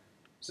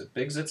is it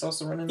Biggs that's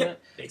also running that?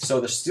 Biggs. So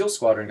the Steel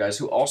Squadron guys,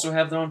 who also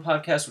have their own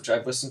podcast, which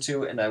I've listened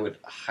to, and I would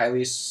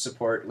highly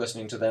support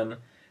listening to them.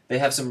 They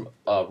have some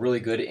really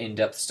good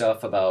in-depth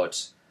stuff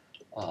about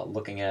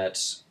looking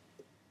at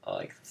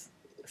like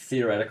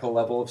theoretical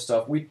level of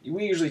stuff. We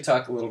usually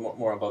talk a little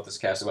more about this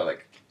cast about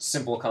like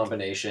simple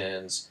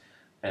combinations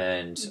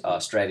and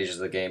strategies of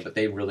the game, but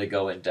they really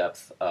go in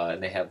depth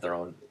and they have their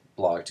own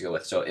blog to go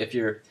with. So if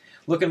you're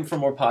looking for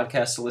more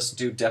podcasts to listen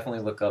to,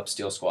 definitely look up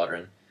Steel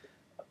Squadron.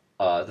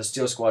 The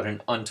Steel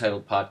Squadron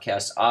Untitled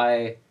podcast.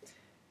 I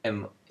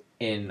am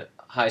in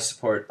high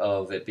support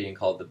of it being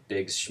called the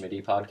Biggs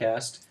Schmitty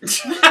podcast.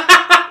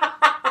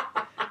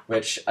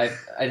 Which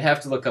I'd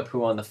have to look up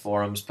who on the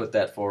forums put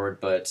that forward,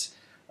 but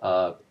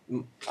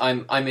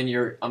I'm in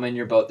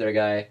your boat there,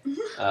 guy.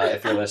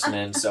 If you're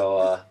listening,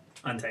 so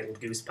Untitled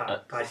Goose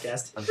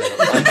podcast.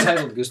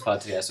 Untitled Goose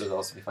podcast would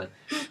also be fun.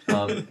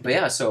 But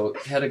yeah, so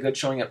had a good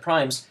showing at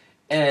Primes,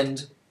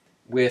 and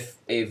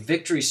with a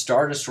Victory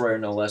Star Destroyer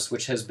no less,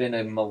 which has been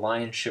a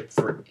maligned ship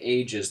for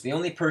ages. The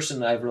only person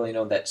that I've really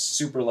known that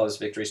super loves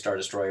Victory Star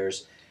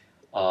Destroyers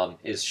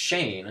is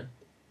Shane,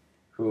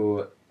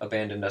 who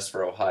abandoned us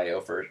for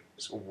Ohio for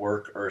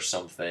work or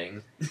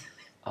something.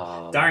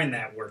 Darn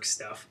that work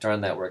stuff.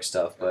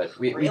 But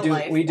we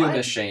do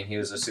miss Shane. He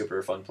was a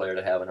super fun player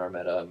to have in our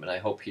meta, and I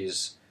hope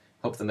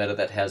the meta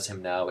that has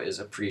him now is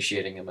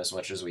appreciating him as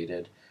much as we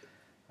did.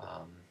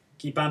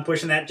 Keep on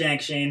pushing that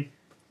jank, Shane.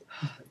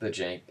 The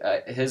jank.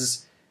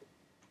 His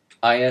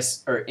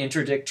IS or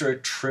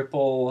Interdictor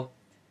triple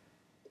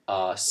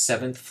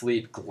 7th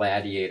Fleet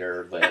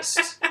Gladiator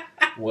list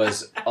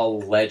was a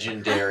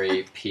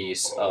legendary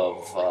piece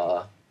of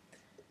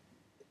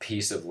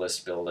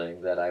list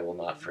building that I will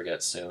not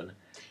forget soon.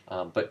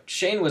 But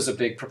Shane was a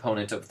big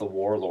proponent of the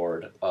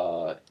Warlord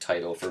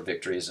title for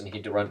victories, and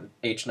he'd run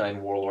H9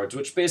 Warlords,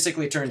 which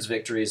basically turns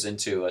victories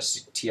into a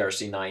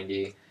TRC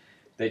 90.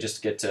 They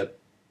just get to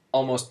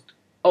almost...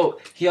 Oh,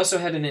 he also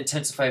had an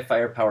Intensify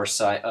Firepower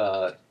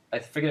I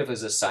forget if it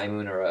was a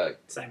Simoon or a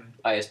Simon.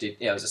 ISD.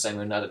 Yeah, it was a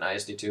Simoon, not an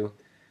ISD2.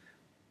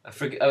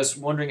 I was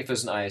wondering if it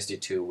was an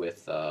ISD2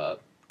 with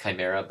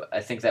Chimera, but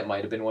I think that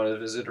might have been one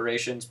of his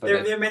iterations. But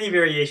there are many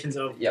variations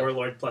of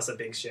Warlord plus a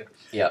big ship.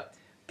 Yeah,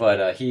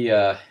 but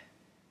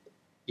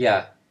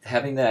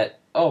having that,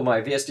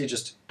 my VSD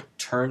just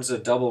turns a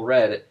double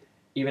red,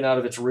 even out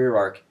of its rear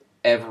arc,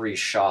 every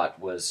shot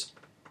was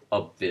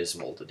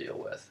abysmal to deal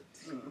with.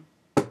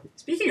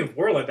 Speaking of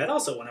Warlord, that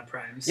also won a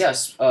Primes.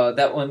 Yes,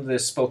 that won the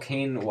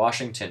Spokane,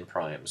 Washington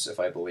Primes, if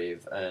I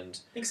believe. And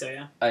I think so,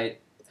 yeah.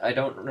 I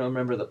don't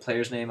remember the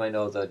player's name. I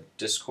know the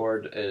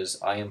Discord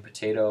is I Am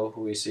Potato,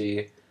 who we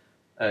see,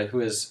 who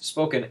has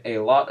spoken a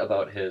lot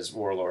about his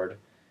Warlord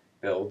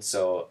build,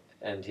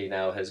 and he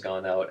now has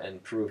gone out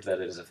and proved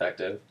that it is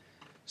effective.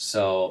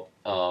 So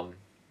now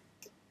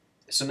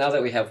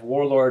that we have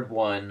Warlord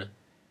 1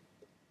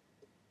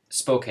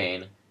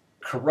 Spokane,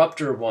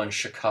 Corruptor 1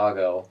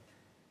 Chicago,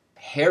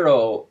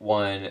 Harrow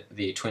won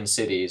the Twin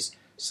Cities,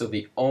 so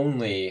the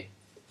only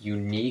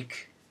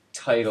unique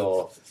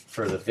title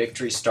for the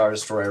Victory Star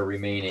Destroyer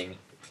remaining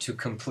to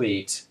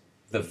complete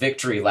the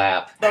Victory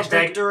Lap.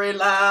 Victory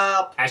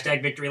Lap.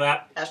 Hashtag Victory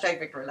Lap. Hashtag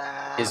Victory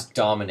Lap. Is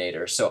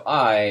Dominator. So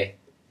I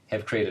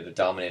have created a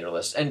Dominator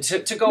list. And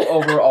to go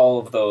over all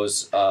of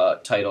those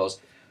titles,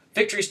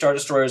 Victory Star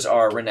Destroyers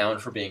are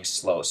renowned for being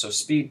slow. So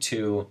speed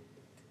 2,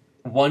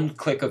 1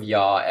 click of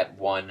yaw at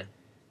 1,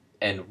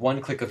 and 1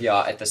 click of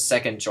yaw at the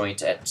second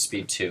joint at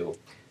speed 2.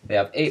 They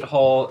have 8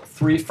 hull,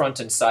 3 front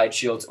and side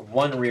shields,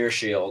 1 rear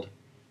shield.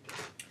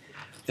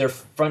 Their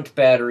front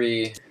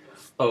battery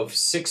of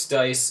 6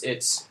 dice,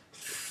 it's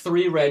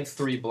 3 red,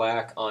 3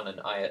 black on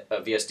a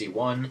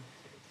VSD1,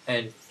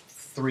 and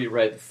 3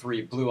 red,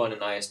 3 blue on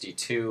an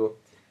ISD-2.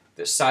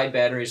 The side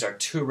batteries are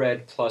 2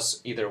 red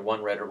plus either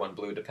 1 red or 1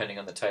 blue, depending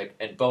on the type,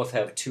 and both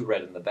have 2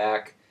 red in the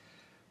back.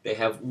 They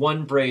have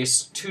 1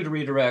 brace, 2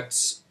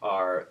 redirects,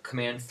 are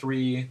Command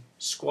 3,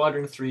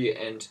 Squadron 3,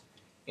 and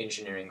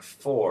Engineering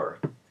 4.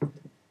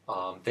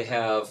 They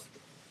have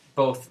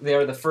both. They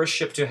are the first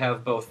ship to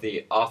have both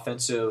the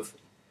offensive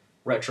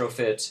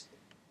retrofit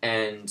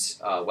and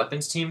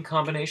weapons team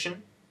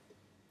combination,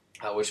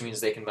 which means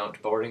they can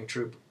mount boarding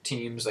troop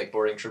teams like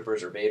boarding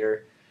troopers or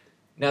Vader.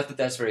 Not that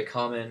that's very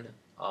common.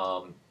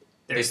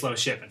 They're a slow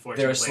ship,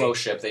 unfortunately. They're a slow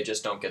ship. They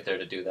just don't get there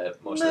to do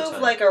that most of the time.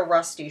 Move like a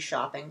rusty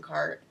shopping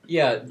cart.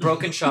 Yeah,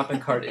 broken shopping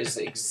cart is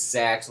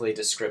exactly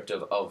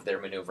descriptive of their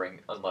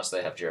maneuvering, unless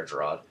they have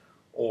Gerard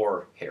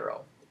or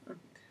Harrow.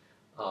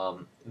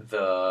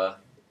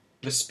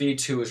 The Speed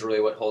 2 is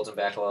really what holds them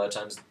back a lot of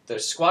times. The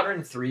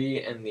Squadron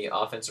 3 and the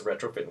offensive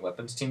retrofit and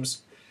weapons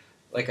teams,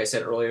 like I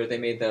said earlier, they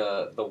made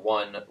the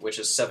 1, which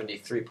is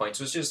 73 points,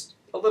 which is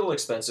a little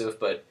expensive,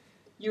 but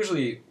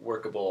usually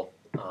workable.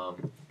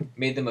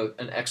 Made them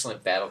an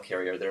excellent battle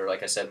carrier. They're,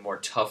 like I said, more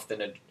tough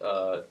than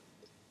a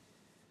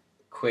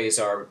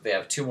Quasar. They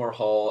have 2 more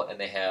hull, and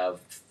they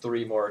have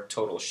 3 more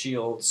total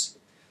shields,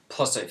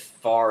 plus a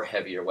far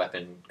heavier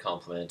weapon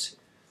complement.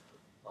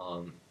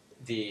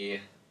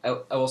 I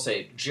will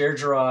say,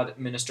 Gerard,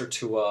 Minister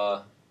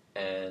Tua,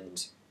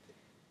 and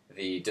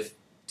the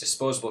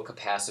disposable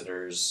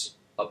capacitors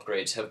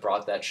upgrades have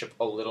brought that ship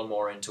a little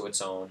more into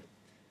its own,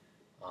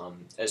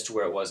 as to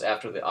where it was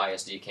after the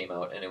ISD came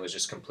out, and it was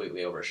just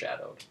completely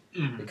overshadowed.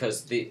 Mm-hmm.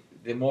 Because the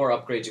more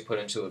upgrades you put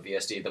into a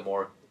VSD, the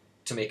more,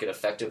 to make it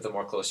effective, the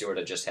more close you were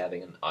to just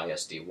having an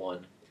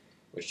ISD-1,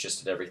 which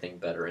just did everything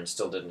better and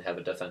still didn't have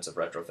a defensive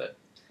retrofit.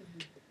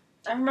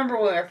 I remember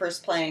when we were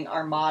first playing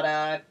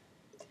Armada,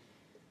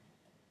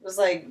 it was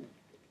like,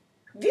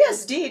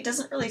 VSD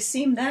doesn't really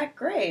seem that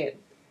great.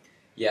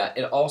 Yeah,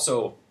 it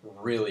also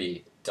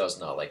really does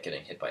not like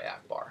getting hit by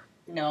Akbar.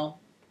 No.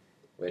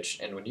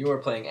 And when you were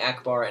playing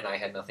Akbar and I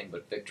had nothing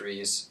but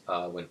victories,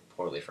 went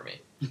poorly for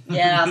me.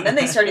 Yeah, then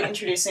they started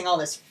introducing all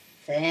this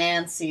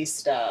fancy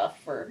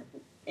stuff for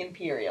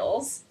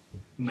Imperials.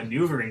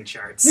 Maneuvering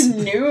charts.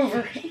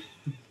 Maneuvering.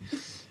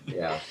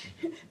 Yeah.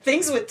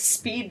 Things with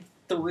speed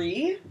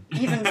 3?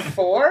 Even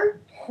 4?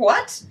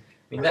 What?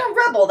 I mean, I'm a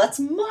rebel, that's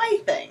my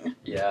thing.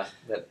 Yeah,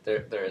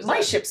 there is My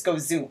that. ships go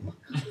zoom.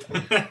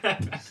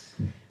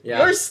 Yeah.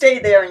 Yours stay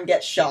there and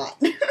get shot.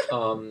 This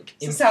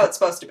is how it's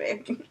supposed to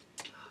be.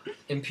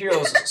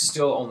 Imperials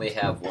still only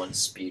have 1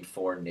 Speed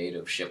 4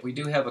 native ship. We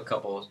do have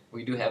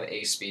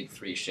a Speed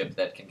 3 ship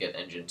that can get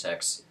engine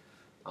techs.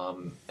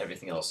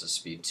 Everything else is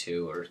Speed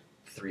 2 or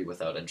 3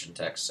 without engine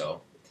techs,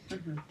 so.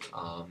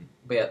 Mm-hmm.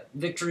 But yeah,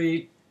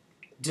 Victory,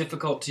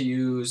 difficult to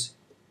use,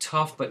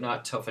 tough but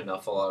not tough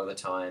enough a lot of the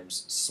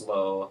times,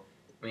 slow.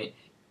 I mean,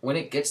 when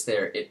it gets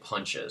there, it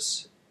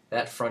punches.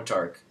 That front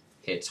arc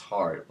hits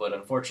hard, but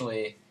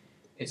unfortunately,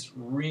 it's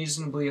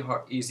reasonably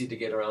easy to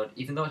get around,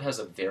 even though it has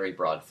a very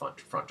broad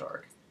front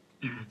arc.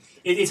 Mm-hmm.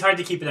 It's hard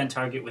to keep it on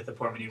target with the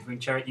poor maneuvering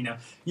chart. You know,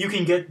 you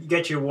can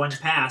get your 1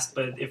 past,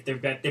 but if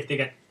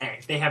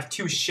they have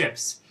 2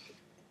 ships,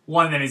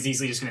 one of them is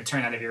easily just going to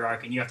turn out of your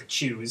arc, and you have to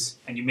choose,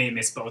 and you may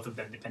miss both of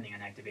them depending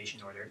on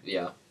activation order.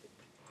 Yeah.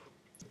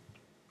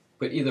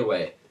 But either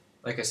way,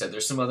 like I said,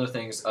 there's some other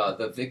things.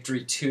 The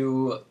Victory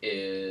 2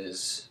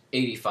 is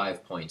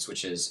 85 points,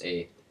 which is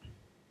a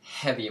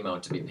heavy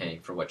amount to be paying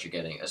for what you're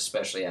getting,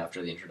 especially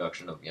after the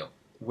introduction of,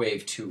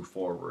 Wave 2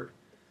 forward.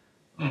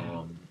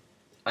 Mm-hmm.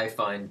 I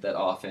find that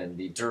often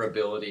the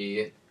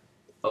durability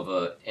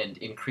and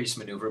increased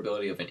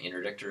maneuverability of an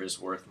interdictor is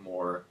worth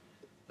more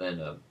than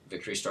a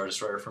Victory Star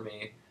Destroyer for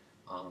me.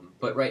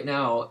 But right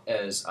now,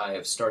 as I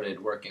have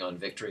started working on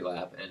Victory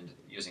Lap and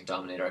using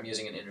Dominator, I'm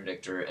using an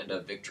interdictor and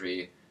a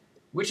Victory,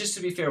 which is,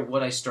 to be fair,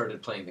 what I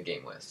started playing the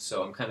game with.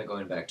 So I'm kind of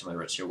going back to my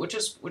roots here, which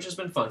has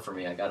been fun for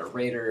me. I got a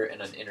Raider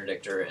and an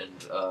interdictor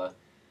and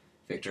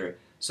Victor.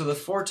 So the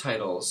 4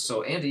 titles.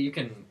 So Andy,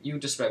 you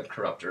described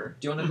Corruptor.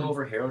 Do you want to go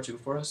over Harrow too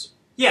for us?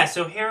 Yeah.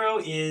 So Harrow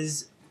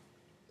is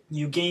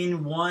you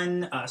gain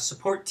 1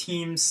 support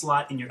team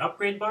slot in your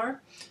upgrade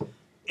bar,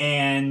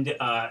 and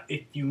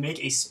if you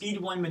make a speed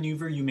 1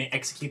 maneuver, you may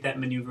execute that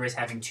maneuver as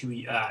having 2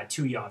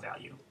 yaw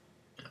value.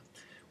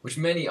 Which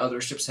many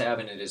other ships have,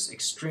 and it is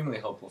extremely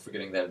helpful for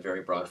getting that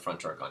very broad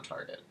front arc on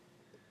target.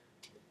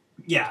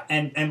 Yeah,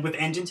 and with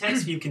engine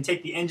techs, you can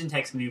take the engine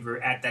techs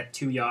maneuver at that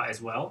 2 yaw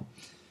as well.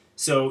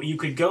 So you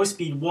could go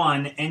speed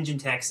 1, engine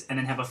techs, and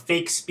then have a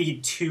fake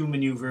speed 2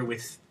 maneuver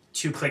with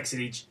 2 clicks at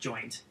each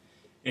joint.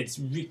 It's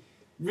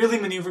really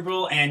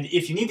maneuverable, and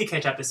if you need to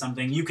catch up to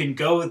something, you can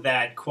go with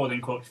that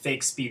quote-unquote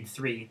fake speed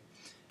 3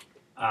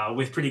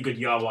 with pretty good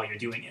yaw while you're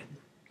doing it.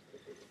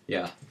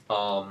 Yeah.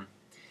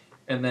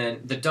 And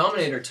then the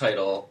Dominator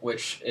title,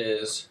 which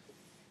is...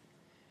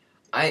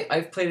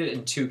 I've played it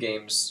in 2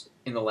 games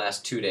in the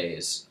last 2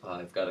 days.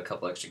 I've got a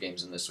couple extra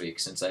games in this week.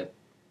 Since I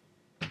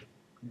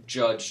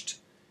judged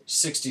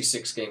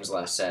 66 games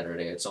last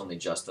Saturday, it's only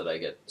just that I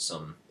get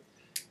some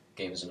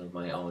games in of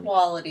my own.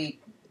 Quality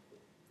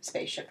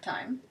spaceship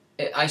time.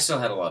 I still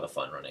had a lot of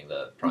fun running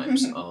the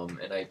Primes,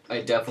 and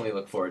I definitely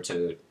look forward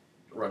to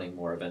running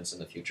more events in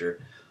the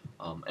future.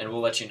 And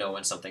we'll let you know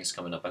when something's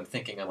coming up. I'm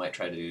thinking I might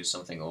try to do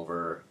something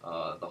over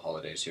the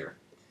holidays here.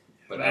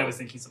 But I was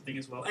thinking something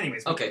as well.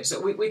 Anyways. Okay,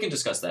 so we can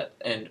discuss that,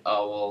 and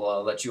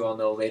we'll let you all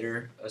know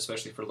later,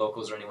 especially for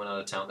locals or anyone out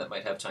of town that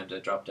might have time to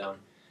drop down.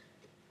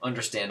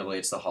 Understandably,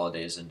 it's the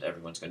holidays, and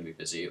everyone's going to be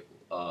busy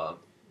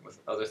with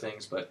other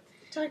things, but...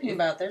 Talking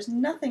about, there's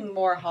nothing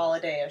more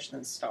holiday-ish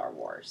than Star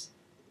Wars.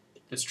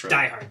 It's true.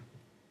 Die Hard.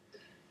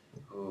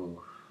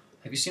 Ooh.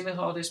 Have you seen the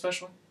holiday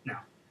special? No.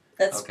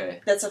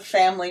 That's a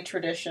family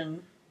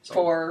tradition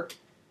for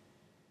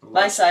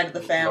my side of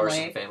the family.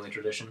 Larson family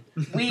tradition.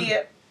 We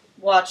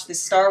watch the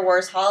Star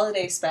Wars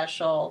holiday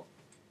special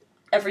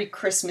every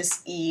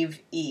Christmas Eve.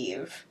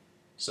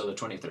 So the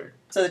 23rd.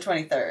 So the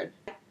 23rd.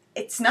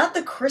 It's not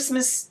the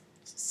Christmas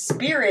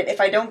spirit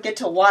if I don't get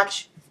to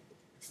watch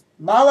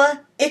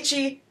Mala,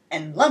 Itchy,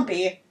 and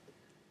Lumpy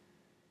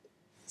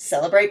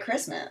celebrate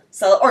Christmas.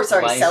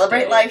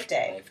 Celebrate Life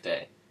Day. Life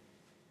Day.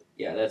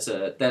 Yeah, that's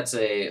a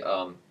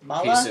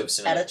Mala, piece of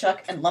cinema. Attachuk,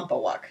 and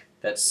Lumpawuk.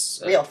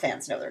 That's real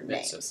fans know their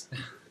names.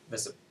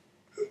 That's a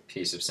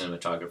piece of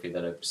cinematography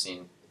that I've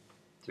seen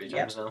 3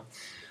 times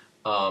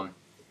now.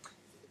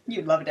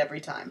 You'd love it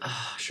every time.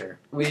 Sure.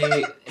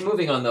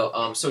 Moving on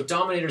though. So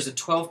Dominator's a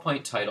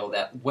 12-point title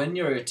that when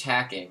you're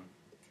attacking,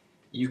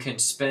 you can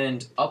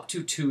spend up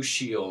to 2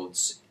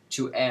 shields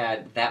to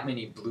add that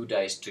many blue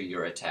dice to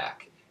your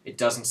attack. It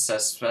doesn't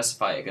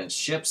specify against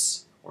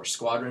ships or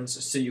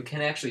squadrons, so you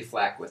can actually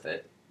flak with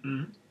it.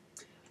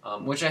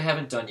 Mm-hmm. Which I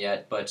haven't done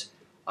yet, but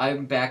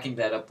I'm backing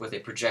that up with a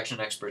Projection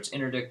Expert's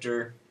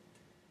Interdictor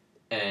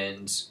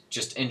and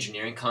just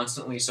engineering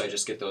constantly, so I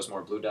just get those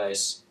more blue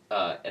dice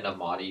and a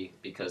Mahdi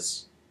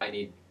because I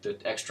need the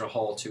extra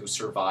hull to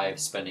survive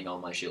spending all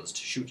my shields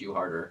to shoot you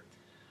harder.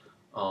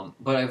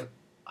 But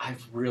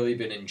I've really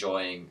been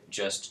enjoying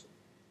just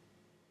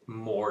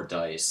more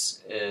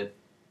dice.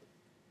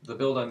 The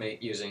build I'm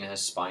using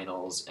has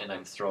spinals, and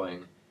I'm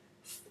throwing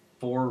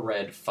 4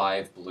 red,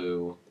 5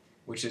 blue,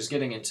 which is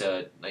getting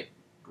into like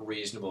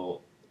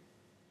reasonable,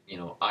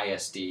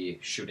 ISD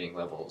shooting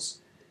levels.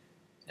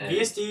 And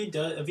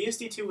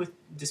VSD2 with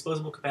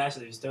disposable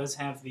capacitors does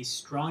have the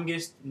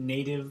strongest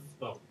native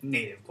quote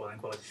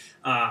unquote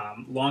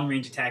long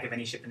range attack of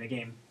any ship in the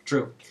game.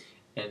 True,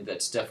 and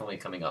that's definitely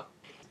coming up.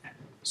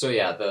 So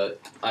yeah,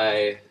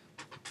 I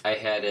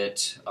had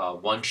it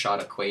one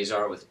shot a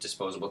Quasar with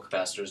disposable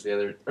capacitors.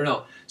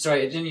 I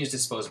didn't use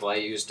disposable. I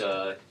used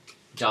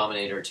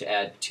Dominator to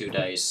add 2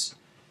 dice.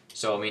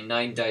 So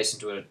 9 dice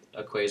into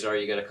a Quasar,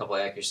 you get a couple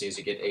of accuracies,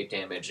 you get 8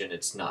 damage, and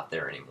it's not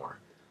there anymore.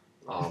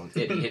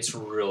 It hits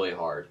really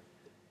hard,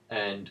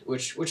 and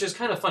which is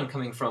kind of fun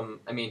coming from.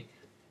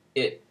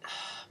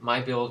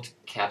 My build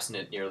caps in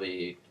at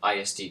nearly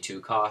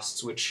ISD2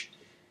 costs, which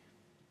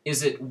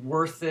is it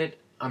worth it?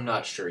 I'm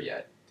not sure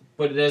yet,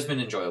 but it has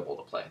been enjoyable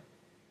to play.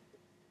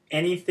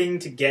 Anything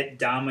to get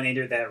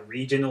Dominator that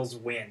regionals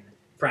win,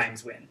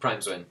 Primes win.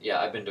 Primes win. Yeah,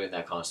 I've been doing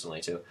that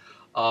constantly too.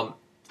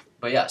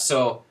 But yeah,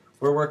 so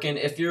we're working.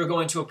 If you're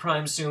going to a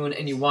Prime soon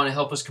and you want to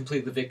help us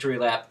complete the victory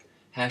lap,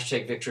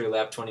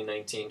 #VictoryLap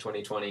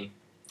 2019-2020.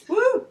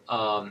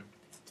 Woo!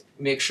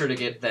 Make sure to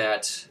get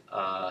that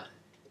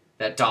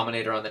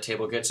Dominator on the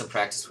table. Get some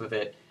practice with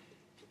it.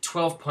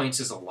 12 points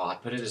is a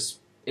lot, but it is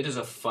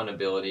a fun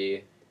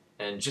ability,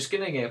 and just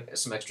getting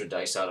some extra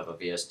dice out of a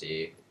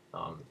VSD.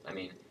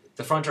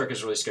 The front arc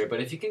is really scary,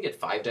 but if you can get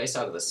 5 dice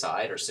out of the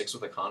side or 6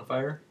 with a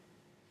Confire,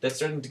 that's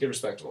starting to get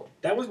respectable.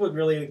 That was what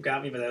really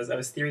got me, but I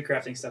was theory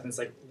crafting stuff, and it's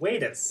like,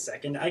 wait a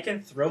second, I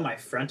can throw my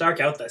front arc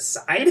out the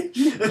side?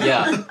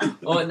 Yeah.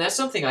 Well, and that's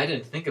something I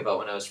didn't think about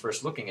when I was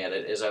first looking at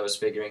it, is I was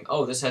figuring,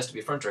 this has to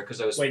be front arc,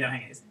 because I was... Wait, no,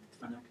 hang on, is it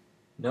front arc?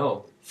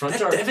 No. That's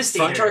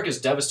Devastator. Front arc is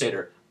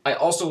Devastator. I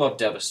also love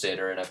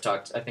Devastator, and I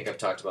think I've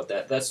talked about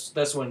that.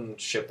 That's one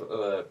ship,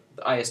 the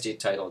ISD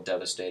title,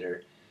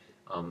 Devastator.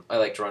 I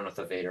like to run with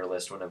the Vader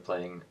list when I'm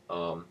playing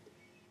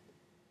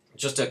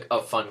just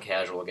a fun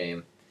casual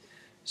game.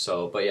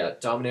 So, but yeah,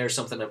 Dominator is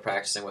something I'm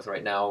practicing with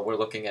right now. We're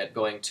looking at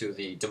going to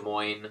the Des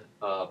Moines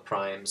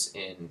Primes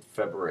in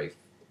February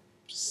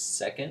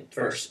 2nd?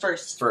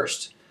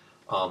 First.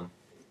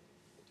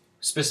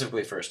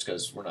 Specifically first,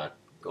 because we're not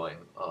going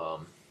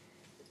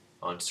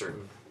on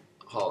certain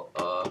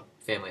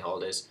family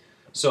holidays.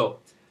 So,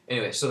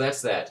 anyway,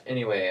 that's that.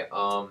 Anyway,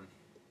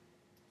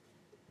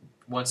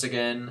 once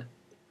again,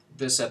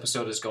 this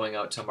episode is going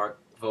out to Mark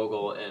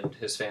Vogl and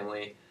his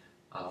family.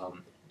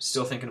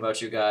 Still thinking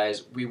about you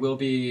guys. We will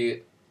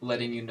be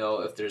letting you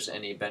know if there's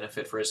any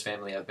benefit for his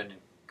family. I've been in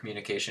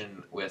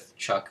communication with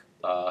Chuck,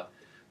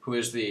 who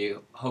is the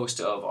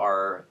host of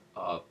our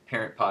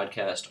parent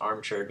podcast,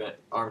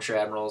 Armchair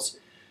Admirals,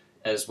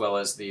 as well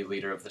as the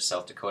leader of the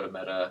South Dakota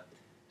meta.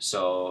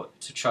 So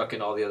to Chuck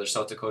and all the other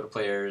South Dakota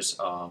players,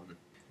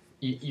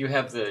 you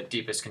have the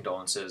deepest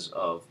condolences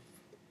of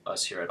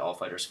us here at All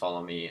Fighters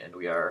Follow Me, and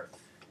we are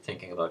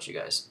thinking about you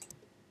guys.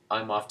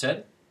 I'm Moff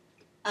Ted.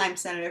 I'm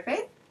Senator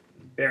Faith.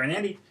 Baron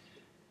Andy.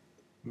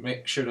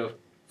 Make sure to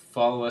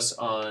follow us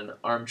on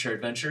Armchair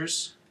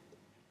Adventures.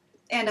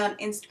 And on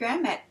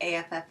Instagram at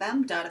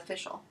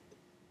AFFM.official.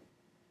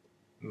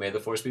 May the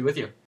force be with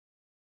you.